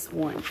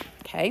 -1,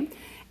 okay?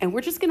 And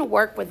we're just going to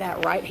work with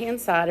that right-hand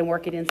side and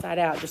work it inside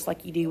out, just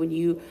like you do when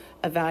you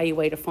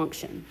evaluate a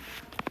function,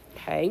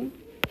 okay?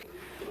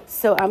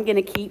 So I'm going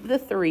to keep the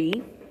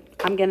 3.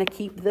 I'm going to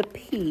keep the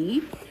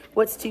p.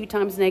 What's 2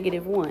 times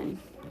 -1?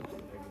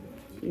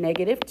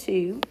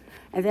 -2.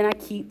 And then I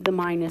keep the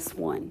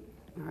 -1.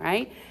 All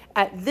right.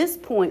 At this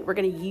point, we're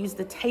going to use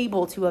the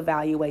table to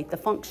evaluate the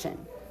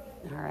function.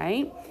 All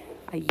right.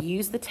 I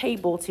use the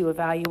table to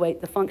evaluate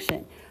the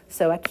function.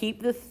 So I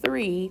keep the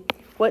 3.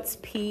 What's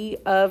p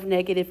of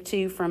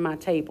 -2 from my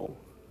table?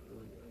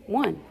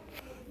 1.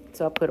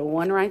 So I'll put a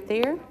 1 right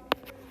there.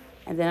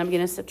 And then I'm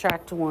going to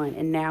subtract 1.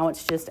 And now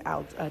it's just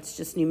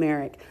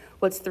numeric.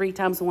 What's 3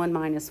 times 1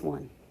 minus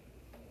 1?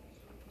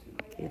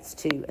 It's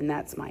 2. And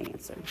that's my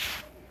answer.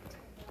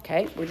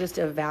 Okay, we're just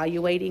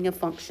evaluating a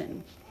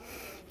function.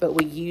 But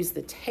we use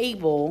the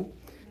table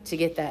to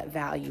get that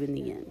value in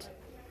the end.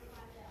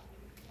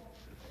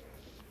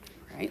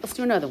 All right, let's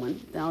do another one.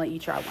 Then I'll let you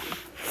try one.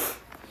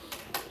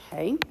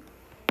 Okay.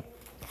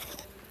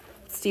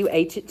 Let's do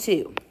h at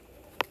 2.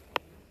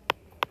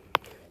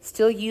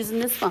 Still using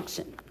this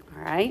function.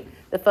 All right,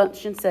 the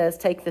function says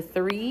take the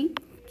 3,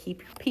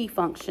 keep your p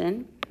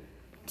function,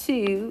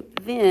 2,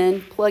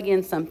 then plug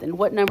in something.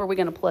 What number are we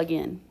going to plug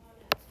in?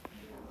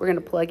 We're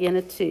going to plug in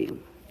a 2.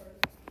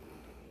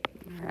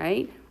 All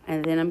right,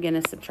 and then I'm going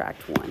to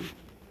subtract 1.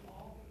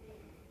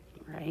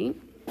 All right,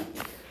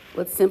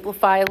 let's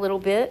simplify a little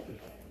bit.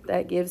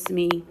 That gives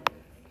me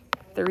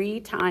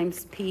 3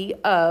 times p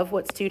of,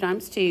 what's 2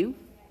 times 2?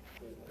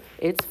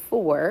 It's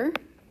 4.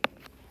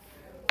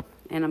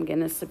 And I'm going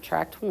to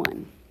subtract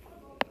 1.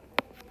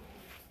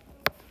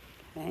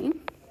 Okay.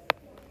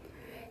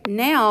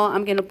 Now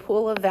I'm going to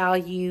pull a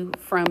value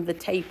from the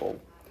table.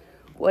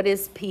 What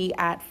is p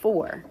at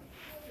 4?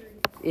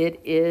 It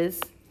is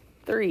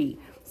 3.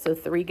 So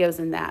 3 goes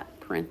in that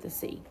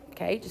parenthesis.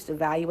 Okay, just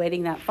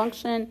evaluating that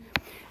function.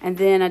 And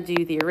then I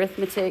do the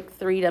arithmetic.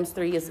 3 times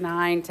 3 is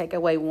 9. Take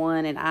away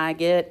 1 and I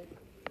get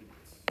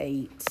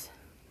 8.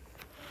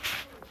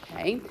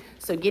 Okay,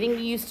 so getting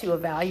used to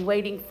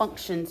evaluating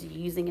functions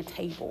using a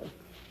table.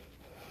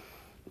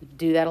 We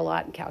do that a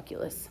lot in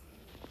calculus.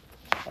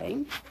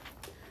 Okay.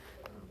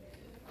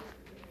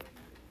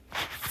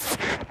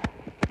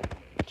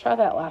 Try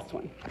that last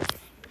one.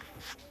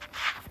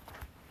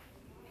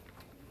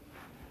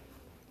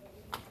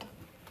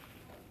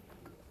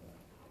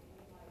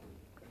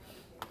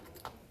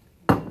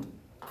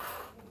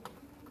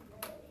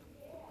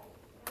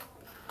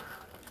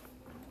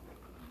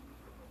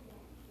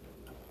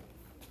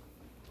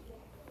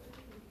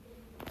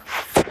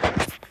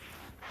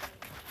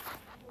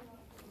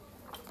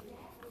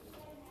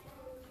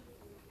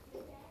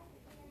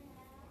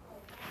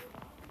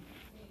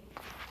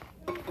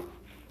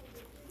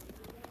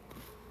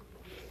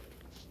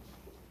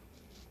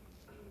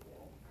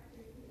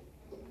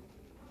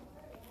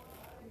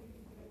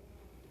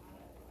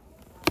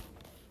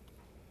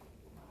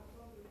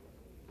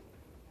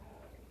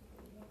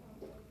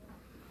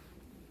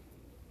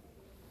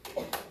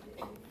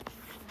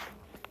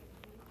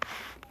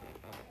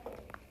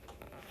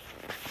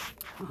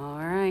 All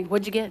right,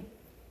 what'd you get?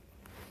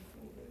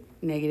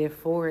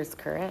 -4 is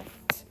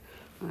correct.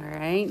 All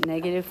right,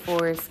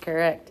 -4 is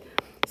correct.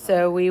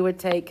 So we would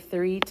take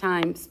 3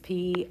 times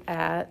p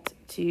at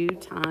 2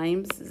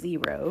 times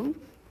 0,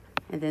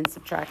 and then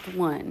subtract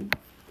 1.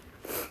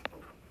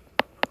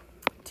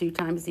 2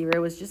 times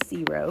 0 is just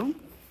 0.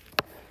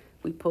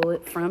 We pull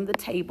it from the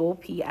table.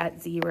 P at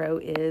 0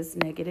 is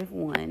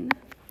 -1.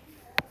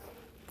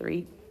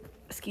 3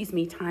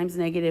 times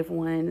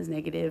 -1 is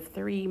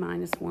 -3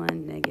 minus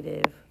 1,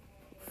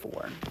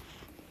 -4.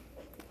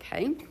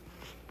 Okay,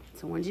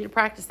 so I wanted you to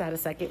practice that a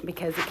second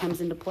because it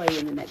comes into play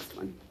in the next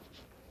one.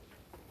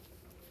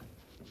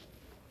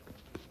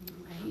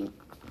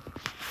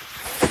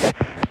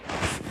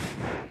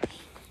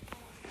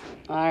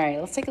 All right,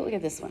 let's take a look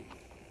at this one.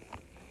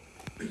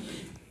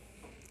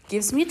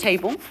 Gives me a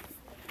table,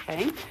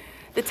 okay?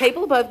 The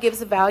table above gives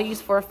the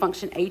values for a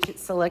function h at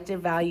selected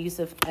values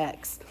of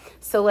x.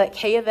 So let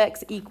k of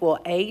x equal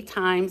a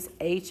times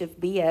h of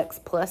bx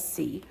plus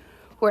c,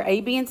 where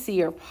a, b, and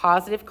c are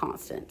positive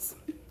constants.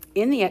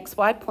 In the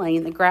xy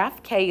plane, the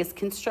graph k is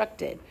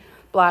constructed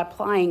by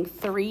applying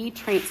 3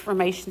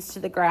 transformations to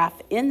the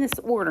graph in this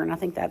order, and I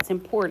think that's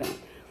important.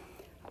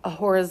 A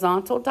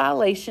horizontal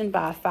dilation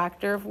by a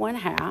factor of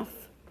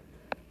 1/2,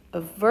 a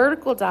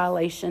vertical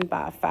dilation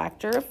by a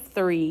factor of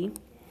 3,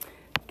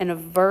 and a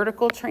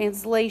vertical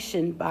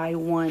translation by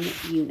 1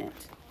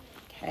 unit.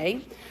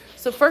 Okay,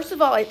 so first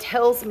of all, it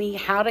tells me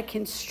how to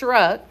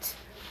construct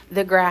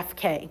the graph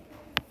k.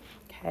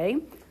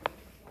 Okay,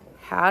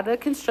 how to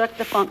construct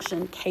the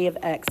function k of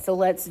x. So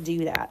let's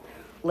do that.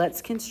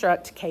 Let's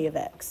construct k of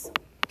x.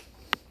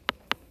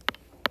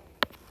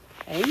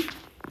 Okay.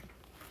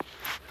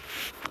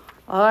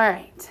 All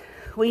right.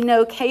 We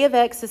know k of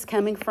x is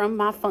coming from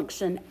my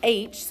function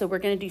h, so we're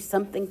going to do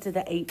something to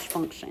the h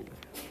function.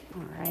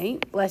 All right.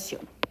 Bless you.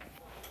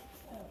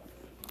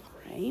 All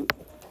right.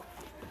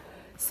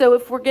 So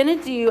if we're going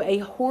to do a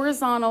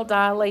horizontal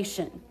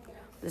dilation,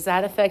 does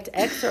that affect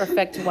x or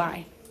affect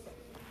y?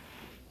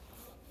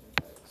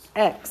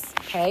 X,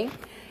 okay?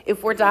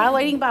 If we're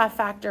dilating by a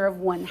factor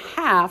of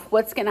 1/2,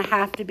 what's going to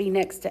have to be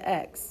next to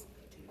x?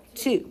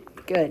 2.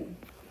 Good.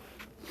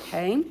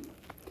 Okay.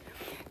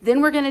 Then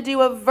we're going to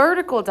do a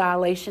vertical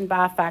dilation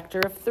by a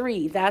factor of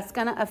 3. That's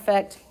going to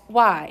affect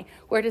y.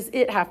 Where does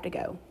it have to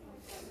go?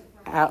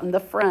 Out in the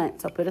front.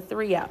 So I'll put a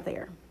 3 out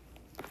there.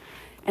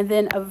 And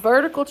then a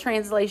vertical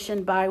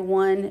translation by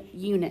 1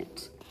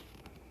 unit.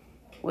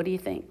 What do you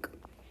think?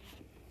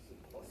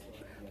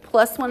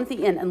 +1 at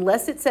the end.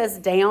 Unless it says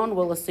down,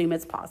 we'll assume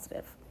it's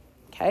positive.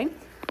 Okay?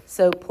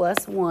 So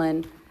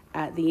 +1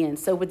 at the end.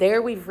 So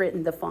there we've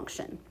written the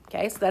function.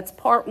 Okay? So that's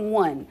part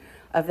 1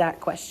 of that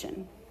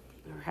question.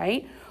 All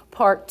right?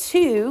 Part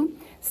 2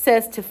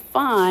 says to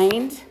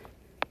find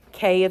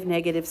k of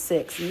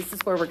 -6. And this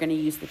is where we're going to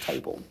use the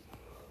table.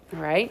 All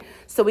right?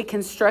 So we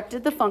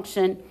constructed the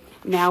function.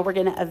 Now we're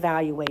going to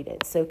evaluate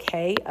it. So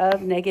k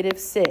of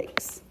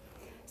 -6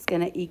 is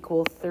going to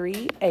equal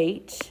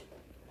 3h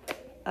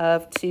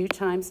of 2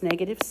 times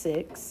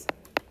 -6,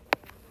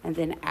 and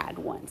then add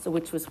 1. So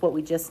which was what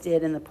we just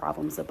did in the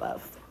problems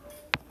above.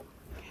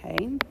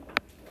 Okay.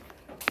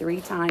 3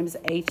 times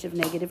h of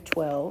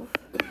 -12,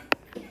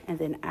 and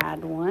then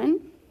add 1.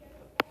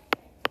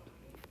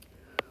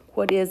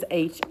 What is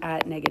h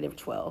at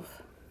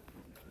 -12?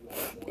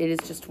 It is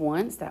just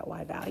 1. It's that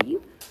y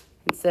value.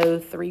 And so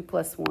 3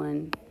 plus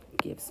 1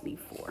 gives me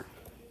 4.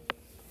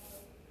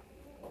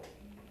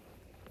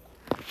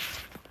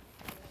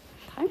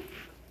 Okay.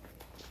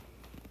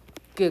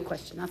 Good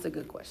question. That's a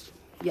good question.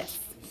 Yes?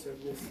 You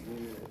said this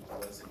unit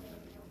wasn't going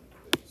to be on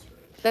the quiz,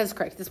 right? That is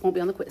correct. This won't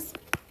be on the quiz.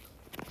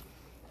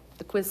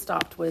 The quiz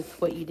stopped with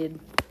what you did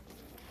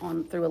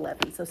on through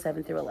 11, so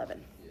 7 through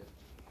 11.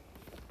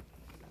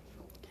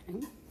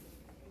 Okay.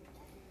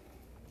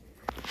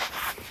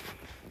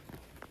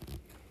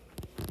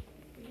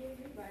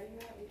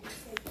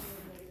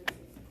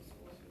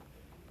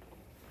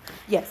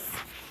 Yes.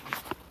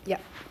 Yep.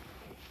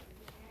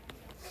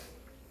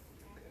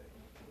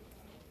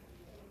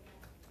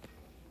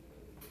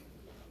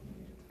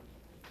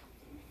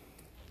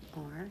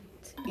 All right.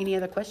 Any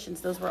other questions?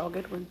 Those were all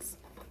good ones.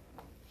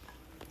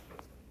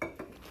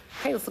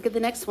 Okay, let's look at the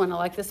next one. I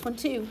like this one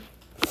too.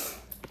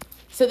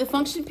 So the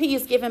function p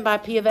is given by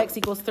p of x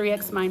equals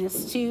 3x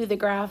minus 2. The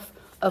graph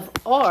of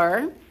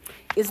r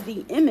is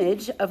the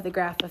image of the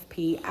graph of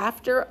p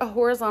after a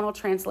horizontal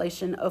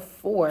translation of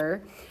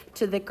 4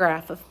 to the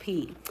graph of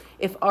p.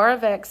 If r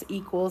of x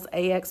equals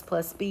ax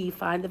plus b,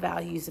 find the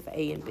values of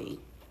a and b.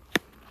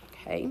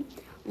 Okay,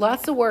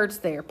 lots of words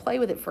there. Play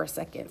with it for a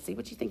second. See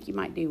what you think you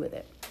might do with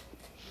it.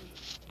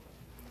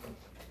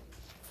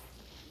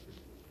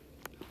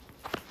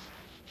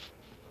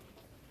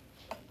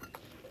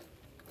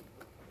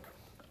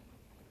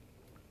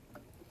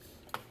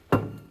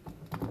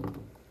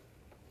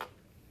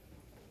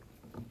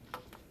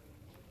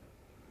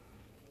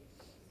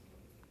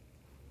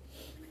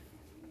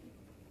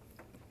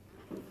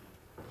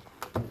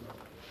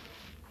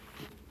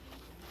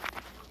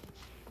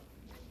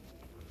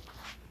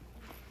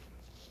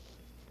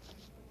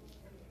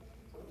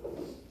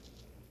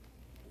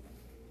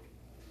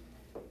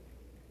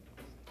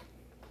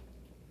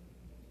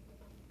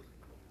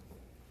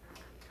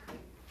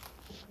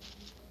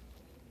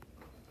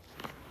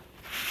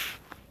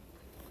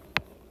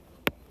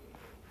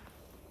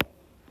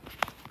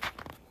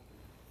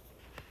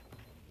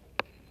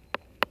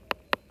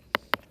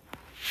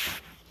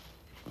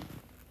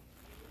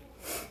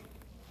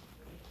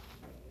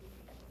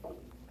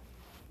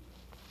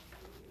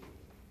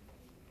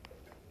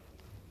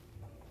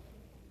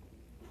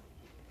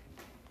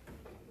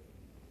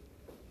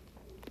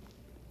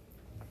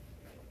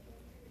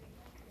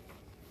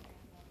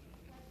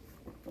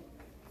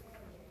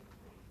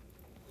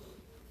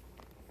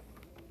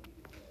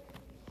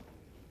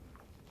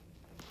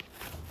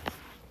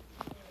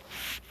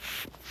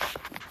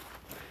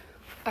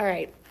 All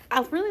right,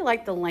 I really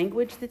like the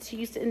language that's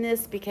used in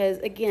this because,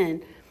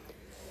 again,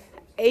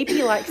 AP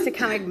likes to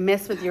kind of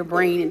mess with your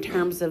brain in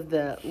terms of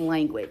the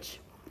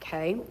language,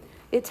 okay?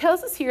 It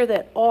tells us here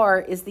that R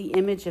is the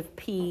image of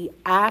P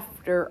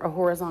after a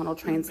horizontal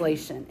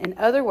translation. In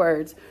other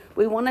words,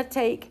 we want to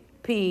take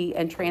P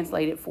and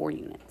translate it 4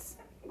 units,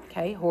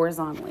 okay,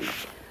 horizontally.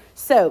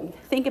 So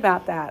think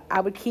about that.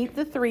 I would keep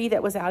the 3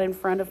 that was out in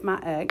front of my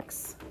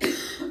X.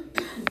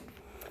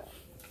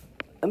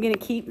 I'm going to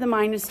keep the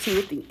minus 2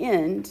 at the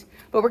end,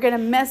 but we're going to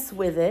mess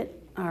with it,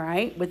 all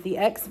right, with the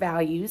X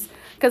values,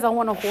 because I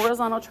want a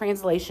horizontal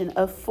translation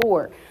of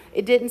 4.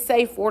 It didn't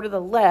say 4 to the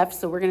left,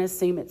 so we're going to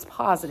assume it's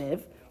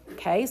positive,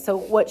 okay? So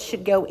what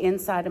should go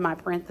inside of my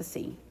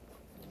parenthesis?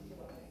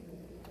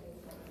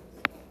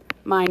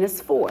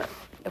 Minus 4,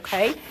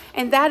 okay?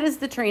 And that is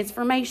the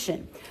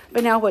transformation.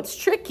 But now what's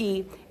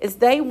tricky is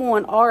they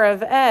want R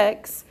of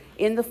X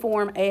in the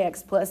form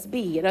AX plus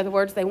B. In other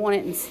words, they want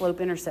it in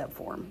slope-intercept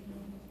form.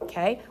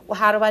 Okay, well,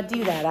 how do I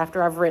do that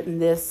after I've written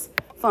this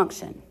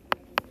function?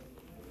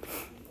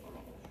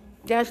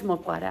 Just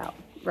multiply it out,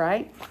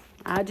 right?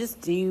 I just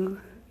do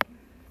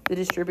the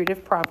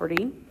distributive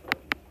property,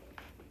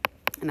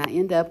 and I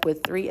end up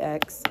with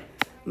 3x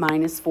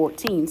minus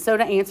 14. So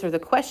to answer the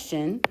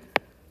question,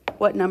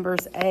 what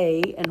number's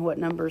A and what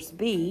number's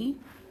B?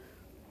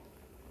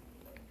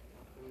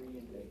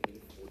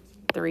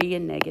 3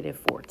 and negative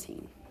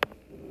 14.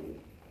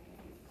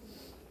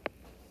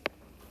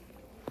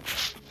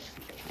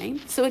 Okay.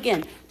 So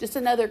again, just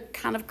another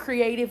kind of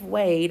creative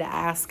way to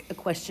ask a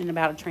question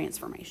about a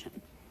transformation.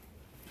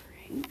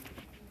 Right.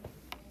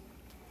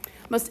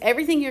 Most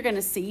everything you're going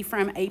to see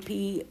from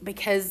AP,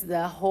 because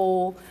the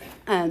whole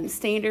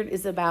standard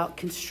is about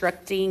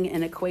constructing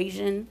an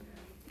equation,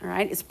 all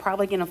right, it's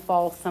probably going to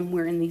fall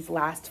somewhere in these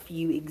last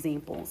few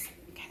examples,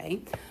 okay,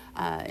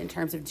 in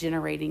terms of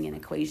generating an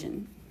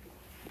equation.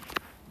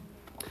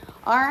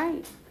 All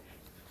right,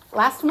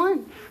 last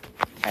one,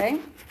 okay.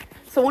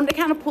 So I wanted to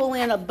kind of pull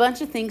in a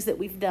bunch of things that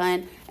we've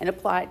done and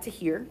apply it to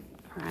here,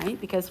 all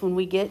right? Because when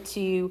we get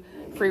to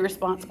free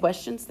response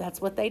questions, that's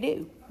what they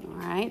do, all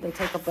right? They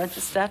take a bunch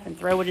of stuff and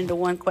throw it into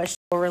one question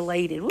or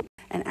related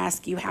and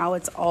ask you how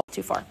it's all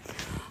too far.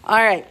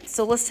 All right,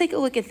 so let's take a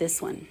look at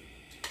this one,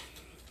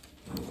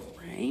 all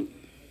right?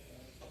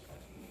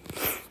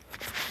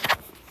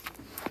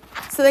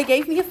 So they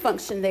gave me a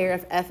function there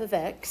of f of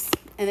x,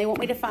 and they want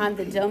me to find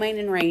the domain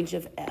and range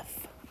of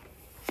f,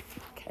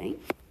 okay?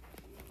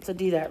 So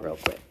do that real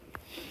quick.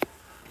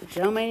 The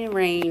domain and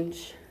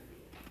range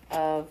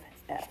of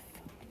f.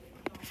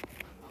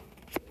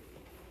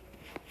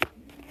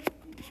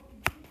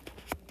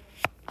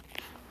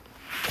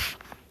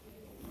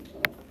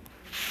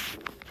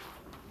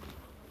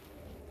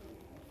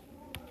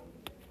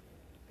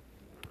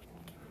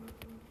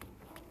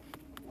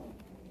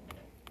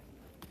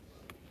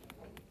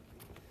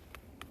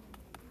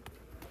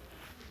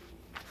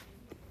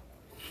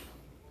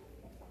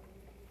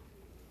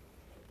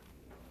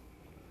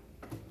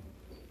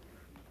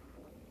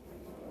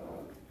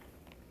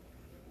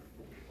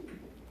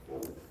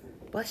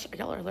 Bless you,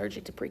 y'all are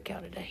allergic to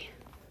pre-cal today.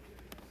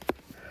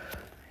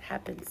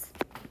 happens.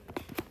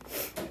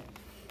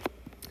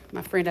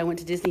 My friend I went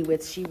to Disney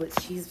with,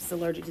 she's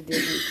allergic to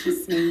Disney. She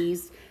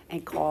sneezed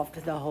and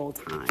coughed the whole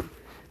time.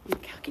 I'm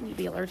like, how can you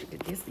be allergic to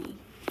Disney?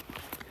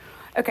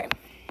 Okay.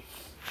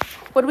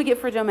 What do we get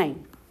for a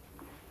domain?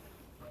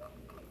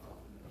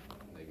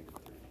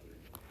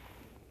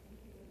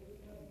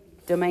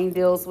 Domain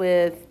deals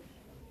with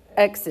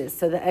x's.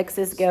 So the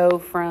x's go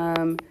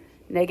from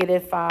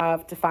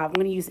 -5 to 5. I'm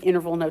going to use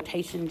interval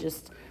notation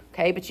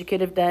okay, but you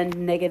could have done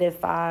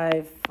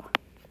 -5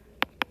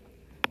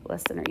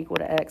 less than or equal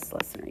to x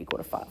less than or equal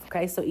to 5.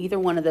 Okay, so either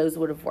one of those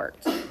would have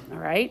worked. All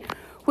right.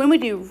 When we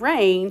do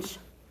range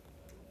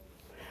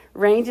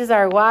is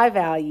our y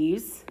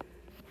values.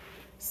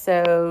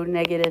 So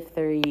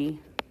 -3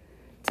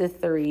 to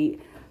 3.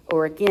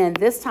 Or again,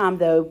 this time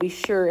though, be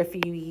sure if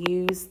you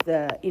use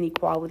the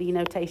inequality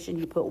notation,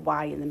 you put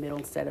y in the middle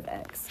instead of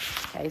x.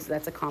 Okay, so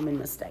that's a common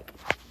mistake.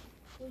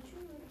 Would you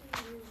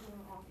use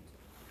more often?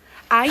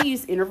 I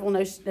use interval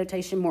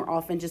notation more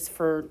often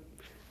so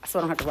I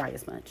don't have to write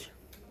as much.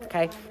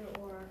 Okay,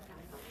 Either or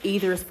kind of.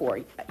 either is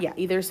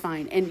either is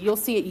fine, and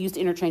you'll see it used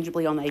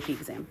interchangeably on the AP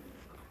exam.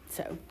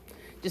 So,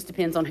 just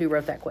depends on who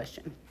wrote that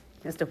question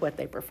as to what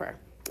they prefer.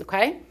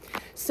 Okay,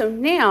 so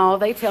now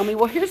they tell me,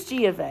 well, here's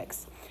g of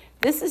x.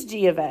 This is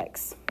g of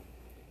x,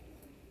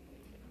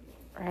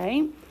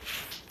 right?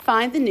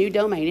 Find the new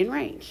domain and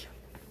range.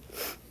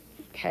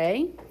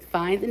 Okay,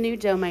 find the new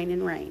domain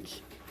and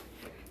range.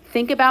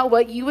 Think about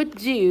what you would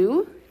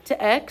do to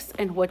x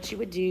and what you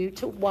would do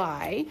to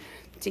y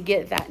to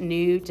get that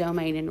new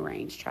domain and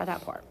range. Try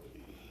that part.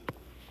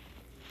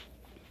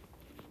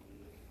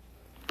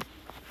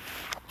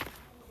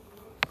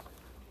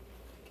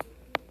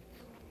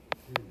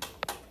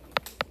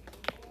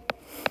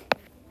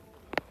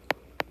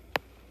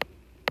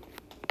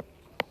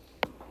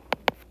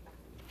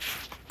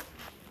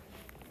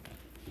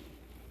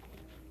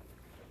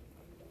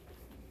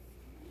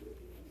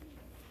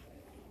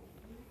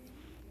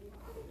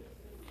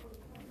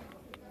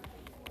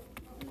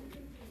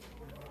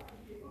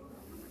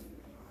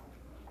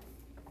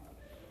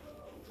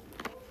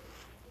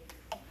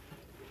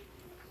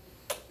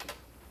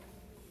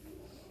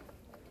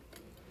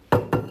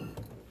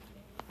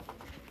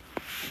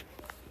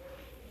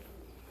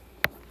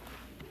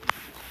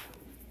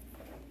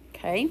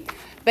 Okay,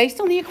 based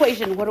on the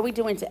equation, what are we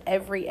doing to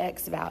every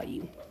x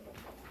value?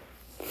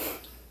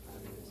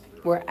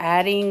 We're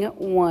adding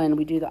 1.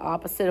 We do the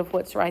opposite of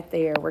what's right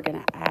there. We're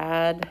going to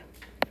add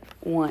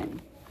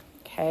 1.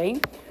 Okay,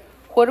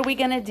 what are we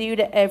going to do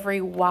to every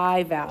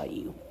y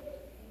value?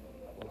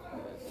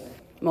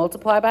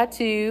 Multiply by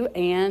 2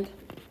 and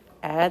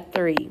add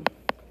 3.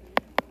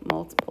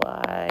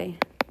 Multiply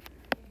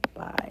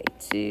by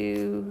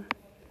 2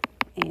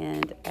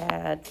 and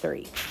add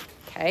 3.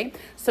 Okay,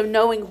 so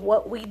knowing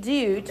what we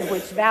do to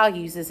which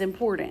values is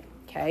important.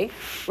 Okay,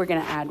 we're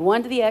going to add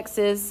 1 to the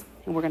x's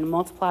and we're going to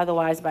multiply the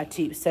y's by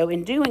 2. So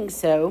in doing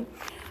so,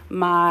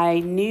 my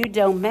new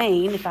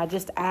domain, if I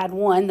just add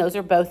 1, those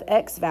are both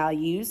x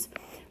values,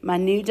 my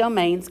new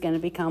domain is going to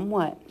become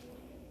what?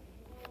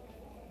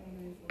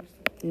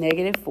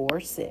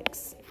 -4,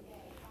 6.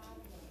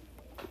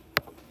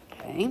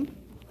 Okay.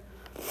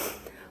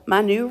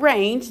 My new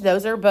range,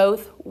 those are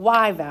both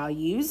y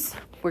values.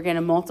 We're going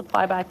to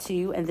multiply by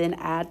 2 and then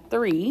add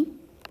 3.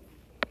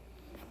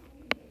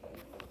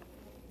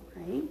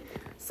 Right?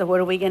 So what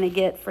are we going to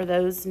get for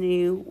those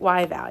new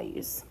y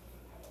values?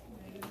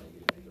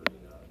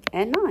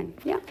 And 9,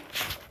 yeah.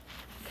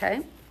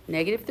 Okay,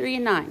 -3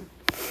 and 9.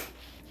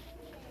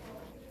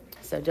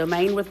 So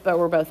domain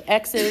we're both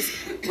x's,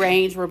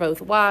 range we're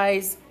both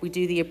y's. We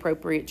do the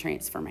appropriate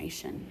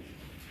transformation.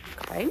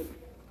 Okay.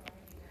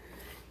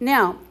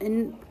 Now,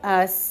 in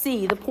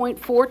C, the point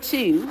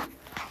 42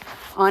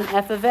 on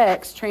f of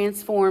x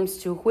transforms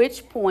to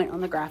which point on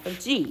the graph of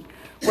G?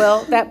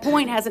 Well, that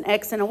point has an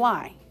x and a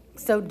y.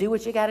 So do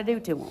what you got to do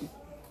to them,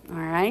 all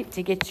right,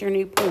 to get your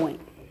new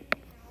point.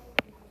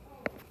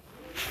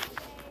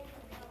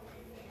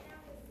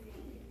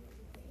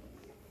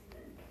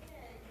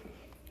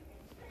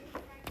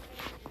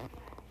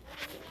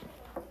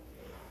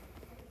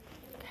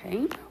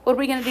 Okay, what are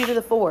we going to do to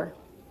the 4?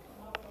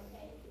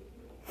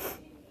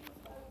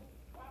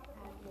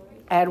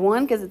 Add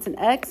 1 because it's an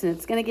x and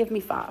it's going to give me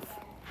 5.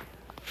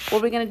 What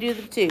are we going to do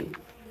to the 2?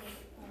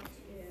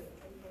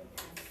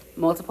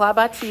 Multiply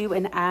by 2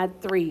 and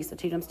add 3. So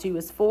 2 times 2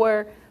 is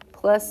 4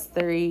 plus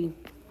 3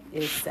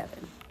 is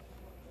 7.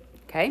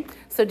 Okay,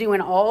 so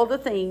doing all the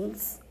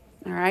things,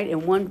 all right,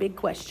 in one big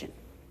question.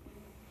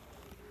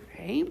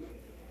 Okay.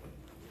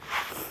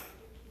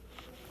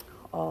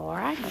 All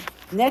right,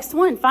 next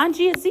one, find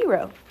g at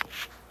 0.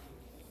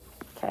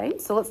 Okay,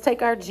 so let's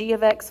take our g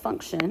of x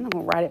function, and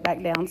we'll write it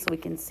back down so we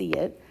can see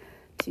it.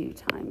 2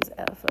 times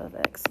f of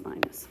x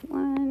minus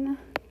 1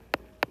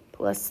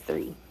 plus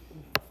 3,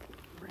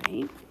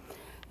 right?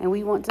 And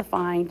we want to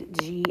find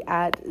g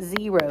at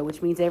 0,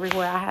 which means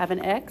everywhere I have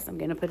an x, I'm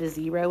going to put a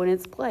 0 in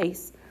its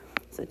place.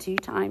 So 2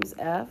 times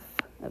f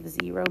of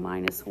 0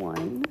 minus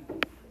 1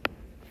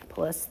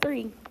 plus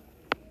 3.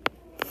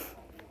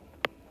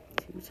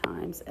 2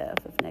 times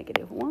f of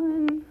negative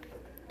 1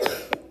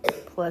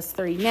 plus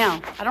 3.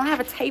 Now, I don't have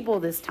a table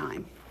this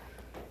time,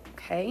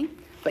 okay?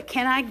 But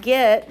can I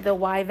get the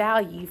y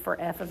value for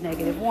f of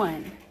negative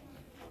 1?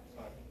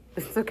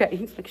 It's okay,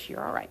 just make sure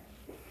you're all right.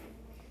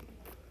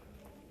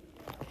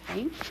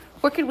 Okay,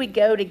 where could we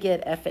go to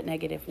get f at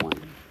negative 1?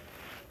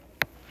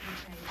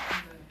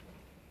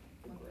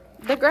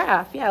 The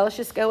graph, yeah, let's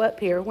just go up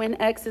here.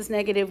 When x is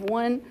negative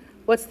 1,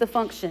 what's the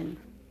function?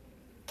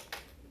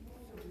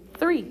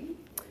 3.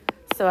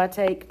 So I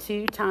take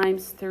 2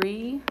 times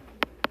 3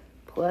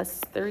 plus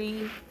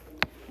 3,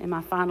 and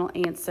my final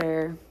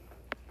answer,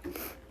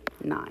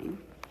 9.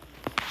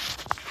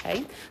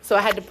 Okay, so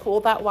I had to pull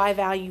that y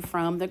value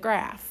from the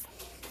graph.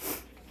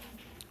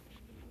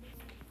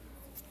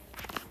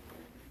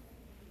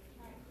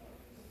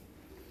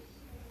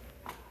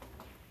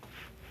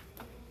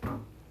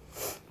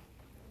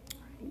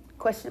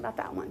 Question about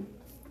that one?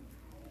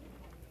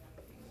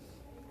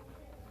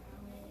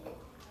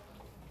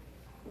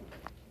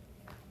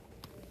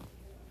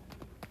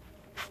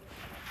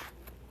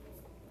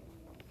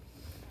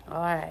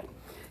 All right.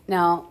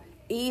 Now,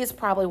 E is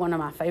probably one of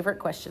my favorite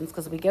questions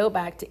because we go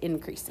back to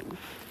increasing,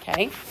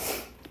 okay?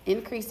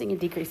 Increasing and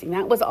decreasing.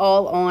 That was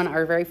all on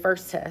our very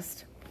first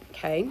test,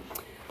 okay?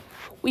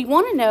 We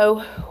want to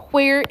know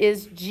where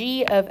is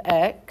g of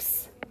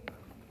x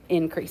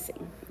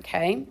increasing,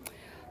 okay?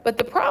 But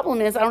the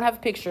problem is I don't have a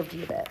picture of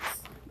g of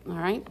x, all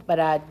right? But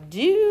I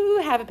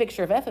do have a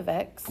picture of f of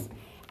x,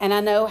 and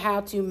I know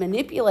how to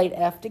manipulate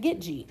f to get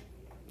g,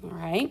 all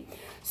right?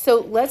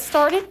 So let's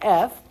start at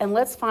f, and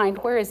let's find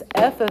where is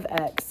f of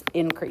x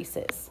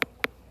increases.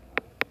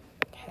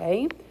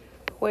 Okay,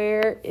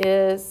 where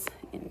is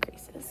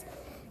increases?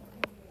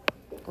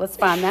 Let's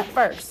find that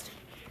first,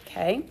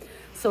 okay?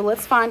 So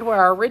let's find where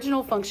our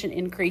original function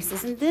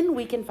increases, and then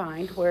we can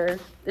find where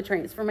the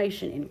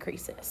transformation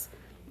increases,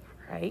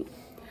 right?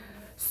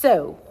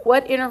 So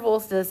what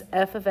intervals does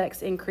f of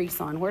x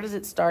increase on? Where does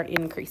it start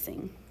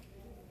increasing?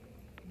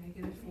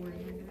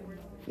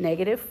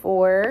 Negative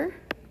 4.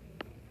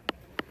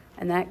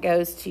 And that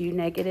goes to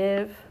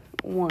negative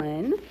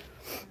 1.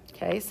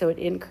 Okay, so it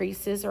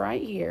increases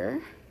right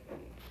here.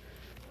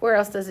 Where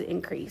else does it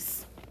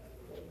increase?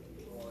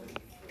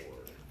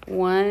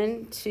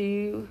 1,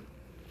 2,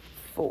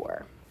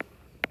 4.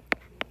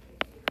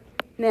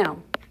 Now,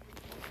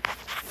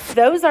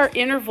 those are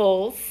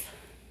intervals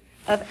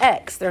of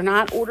x. They're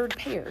not ordered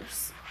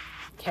pairs.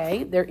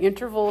 Okay, they're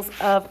intervals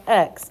of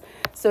x.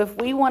 So if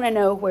we want to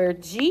know where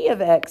g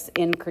of x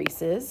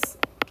increases,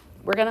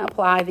 we're going to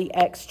apply the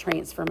x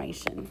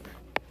transformation.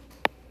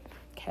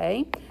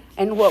 Okay,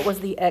 and what was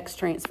the x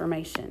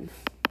transformation?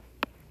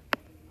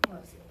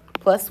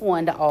 Plus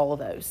 1 to all of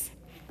those.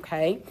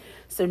 Okay,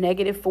 so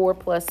negative 4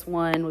 plus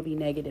 1 would be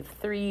negative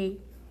 3.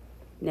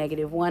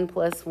 Negative 1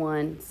 plus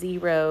 1,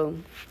 0.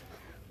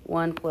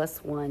 1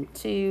 plus 1,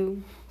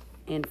 2.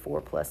 And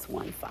 4 plus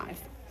 1, 5.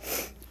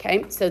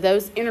 Okay, so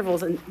those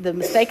intervals, and the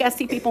mistake I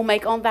see people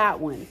make on that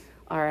one,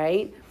 all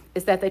right,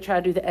 is that they try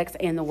to do the x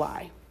and the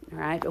y, all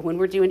right? But when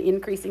we're doing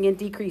increasing and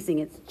decreasing,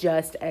 it's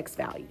just x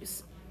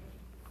values.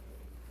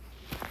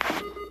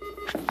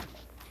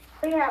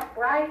 We have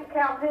Bryce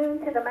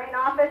Calhoun to the main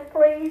office,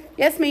 please.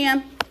 Yes,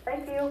 ma'am.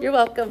 Thank you. You're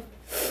welcome.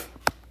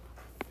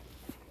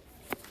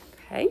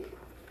 Okay.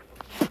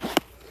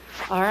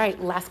 All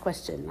right, last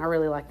question. I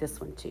really like this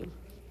one too.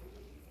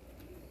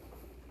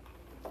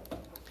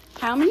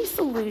 How many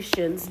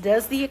solutions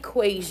does the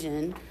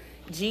equation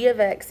g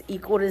of x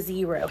equal to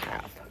 0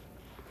 have?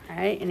 All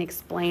right, and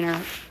explain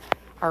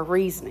our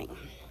reasoning.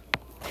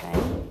 Okay.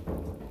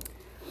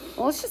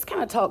 Well, let's just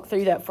kind of talk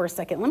through that for a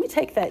second. Let me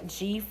take that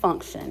g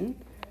function.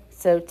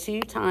 So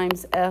 2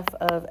 times f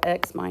of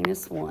x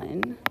minus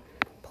 1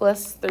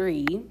 plus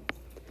 3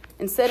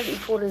 and set it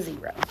equal to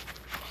 0.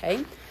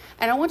 Okay.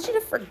 And I want you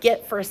to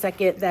forget for a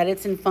second that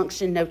it's in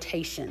function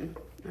notation.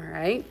 All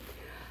right.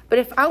 But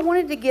if I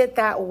wanted to get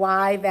that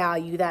y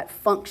value, that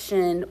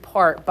function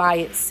part by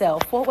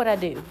itself, what would I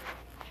do?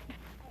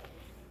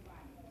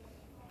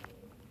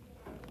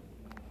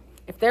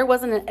 If there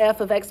wasn't an f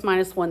of x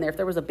minus 1 there, if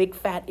there was a big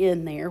fat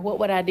n there, what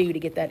would I do to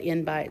get that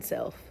n by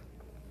itself?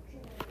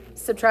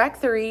 Subtract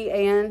 3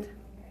 and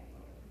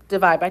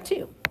divide by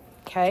 2.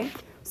 Okay,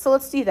 so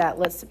let's do that.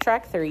 Let's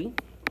subtract 3.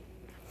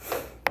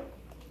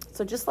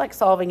 So just like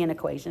solving an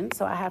equation,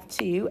 so I have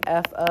 2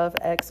 f of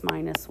x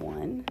minus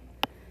 1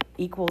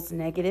 equals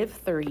negative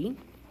 3.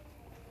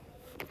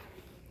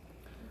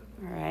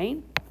 All right.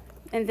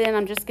 And then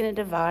I'm just going to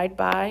divide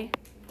by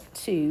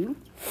 2.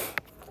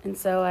 And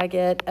so I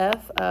get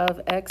f of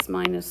x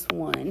minus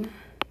 1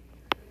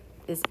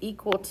 is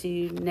equal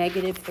to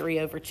negative 3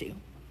 over 2.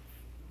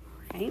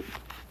 All right.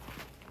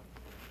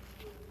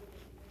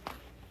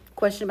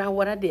 Question about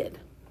what I did.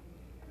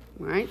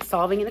 All right.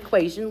 Solving an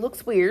equation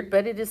looks weird,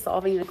 but it is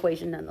solving an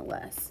equation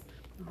nonetheless.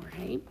 All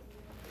right.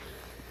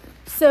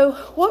 So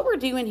what we're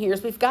doing here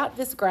is we've got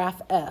this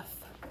graph f,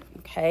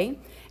 okay?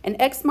 And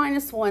x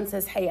minus 1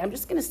 says, hey, I'm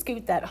just going to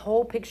scoot that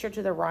whole picture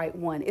to the right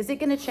 1. Is it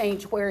going to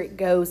change where it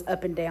goes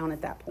up and down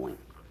at that point?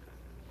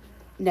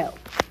 No,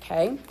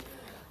 okay?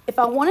 If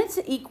I want it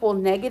to equal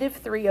negative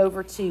 3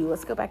 over 2,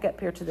 let's go back up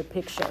here to the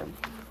picture.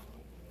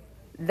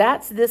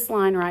 That's this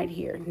line right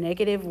here,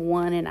 negative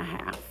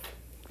 1.5.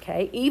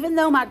 Okay, even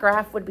though my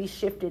graph would be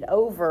shifted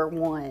over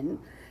 1,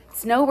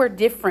 it's nowhere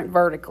different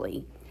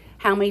vertically.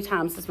 How many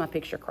times does my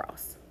picture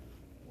cross?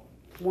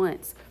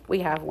 Once. We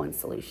have one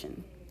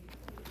solution.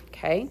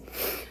 Okay,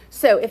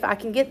 so if I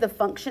can get the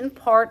function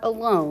part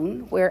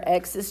alone, where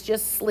x is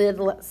just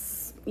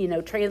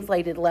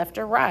translated left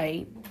or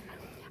right,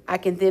 I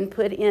can then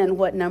put in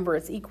what number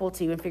it's equal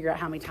to and figure out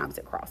how many times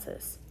it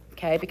crosses.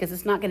 Okay, because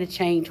it's not going to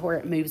change where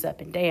it moves up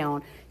and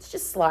down. It's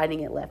just sliding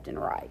it left and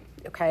right.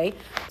 Okay,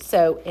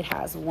 so it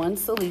has one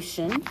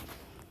solution.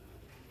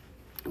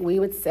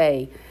 We would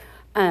say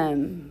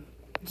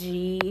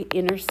G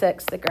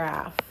intersects the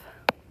graph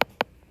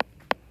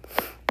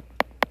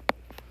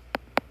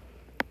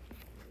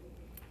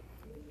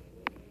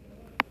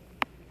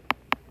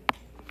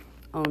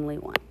only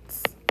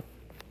once.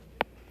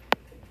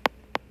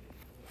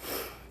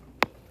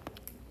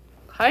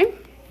 Okay?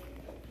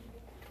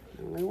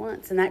 Only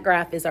once. And that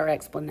graph is our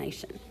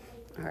explanation.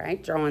 All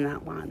right, drawing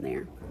that line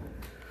there.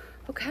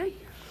 Okay.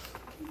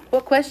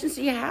 What questions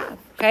do you have?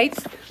 Okay,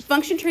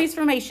 function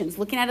transformations,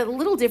 looking at it a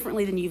little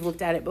differently than you've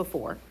looked at it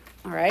before.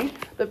 All right,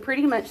 but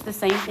pretty much the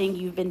same thing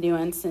you've been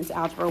doing since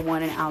Algebra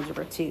 1 and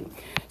Algebra 2.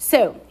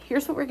 So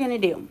here's what we're going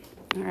to do.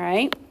 All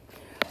right.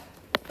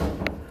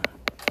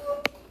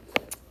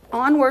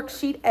 On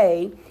worksheet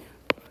A,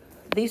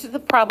 these are the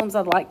problems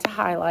I'd like to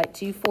highlight: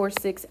 2, 4,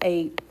 6,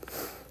 8,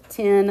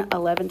 10,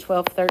 11,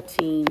 12,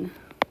 13,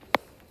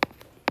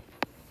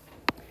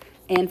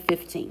 and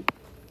 15.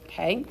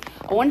 Okay,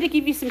 I wanted to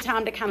give you some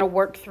time to kind of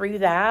work through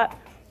that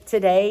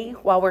today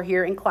while we're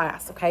here in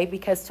class, okay?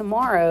 Because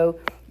tomorrow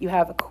you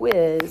have a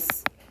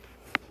quiz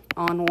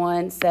on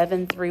 1,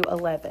 7 through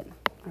 11,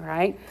 all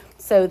right?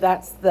 So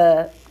that's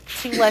the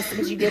 2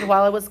 lessons you did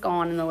while I was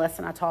gone and the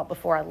lesson I taught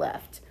before I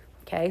left,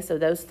 okay? So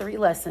those 3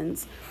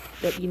 lessons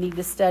that you need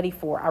to study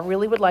for. I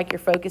really would like your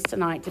focus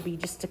tonight to be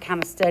just to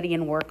kind of study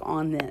and work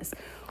on this.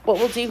 What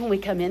we'll do when we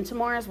come in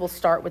tomorrow is we'll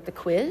start with the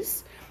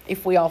quiz.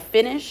 If we all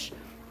finish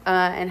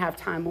and have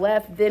time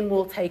left, then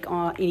we'll take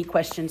on any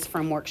questions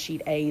from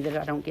worksheet A that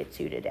I don't get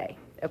to today.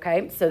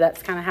 Okay, so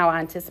that's kind of how I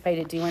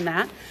anticipated doing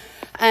that.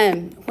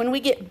 When we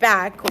get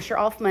back, of course, you're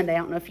off Monday. I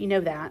don't know if you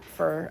know that,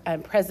 for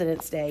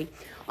President's Day.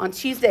 On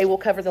Tuesday, we'll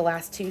cover the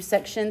last 2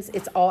 sections.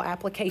 It's all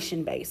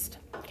application-based,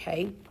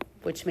 okay,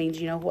 which means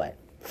you know what?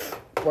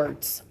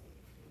 Words.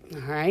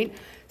 All right,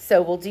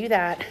 so we'll do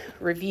that.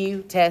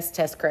 Review,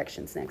 test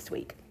corrections next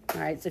week. All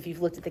right, so if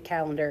you've looked at the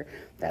calendar,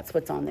 that's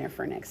what's on there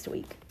for next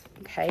week.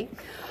 Okay,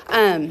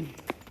 I am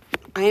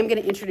going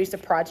to introduce a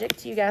project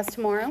to you guys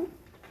tomorrow.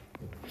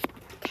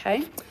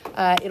 Okay,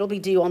 it'll be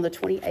due on the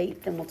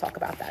 28th, and we'll talk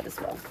about that as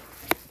well.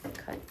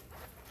 Okay,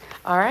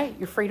 all right,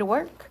 you're free to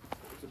work.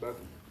 It's about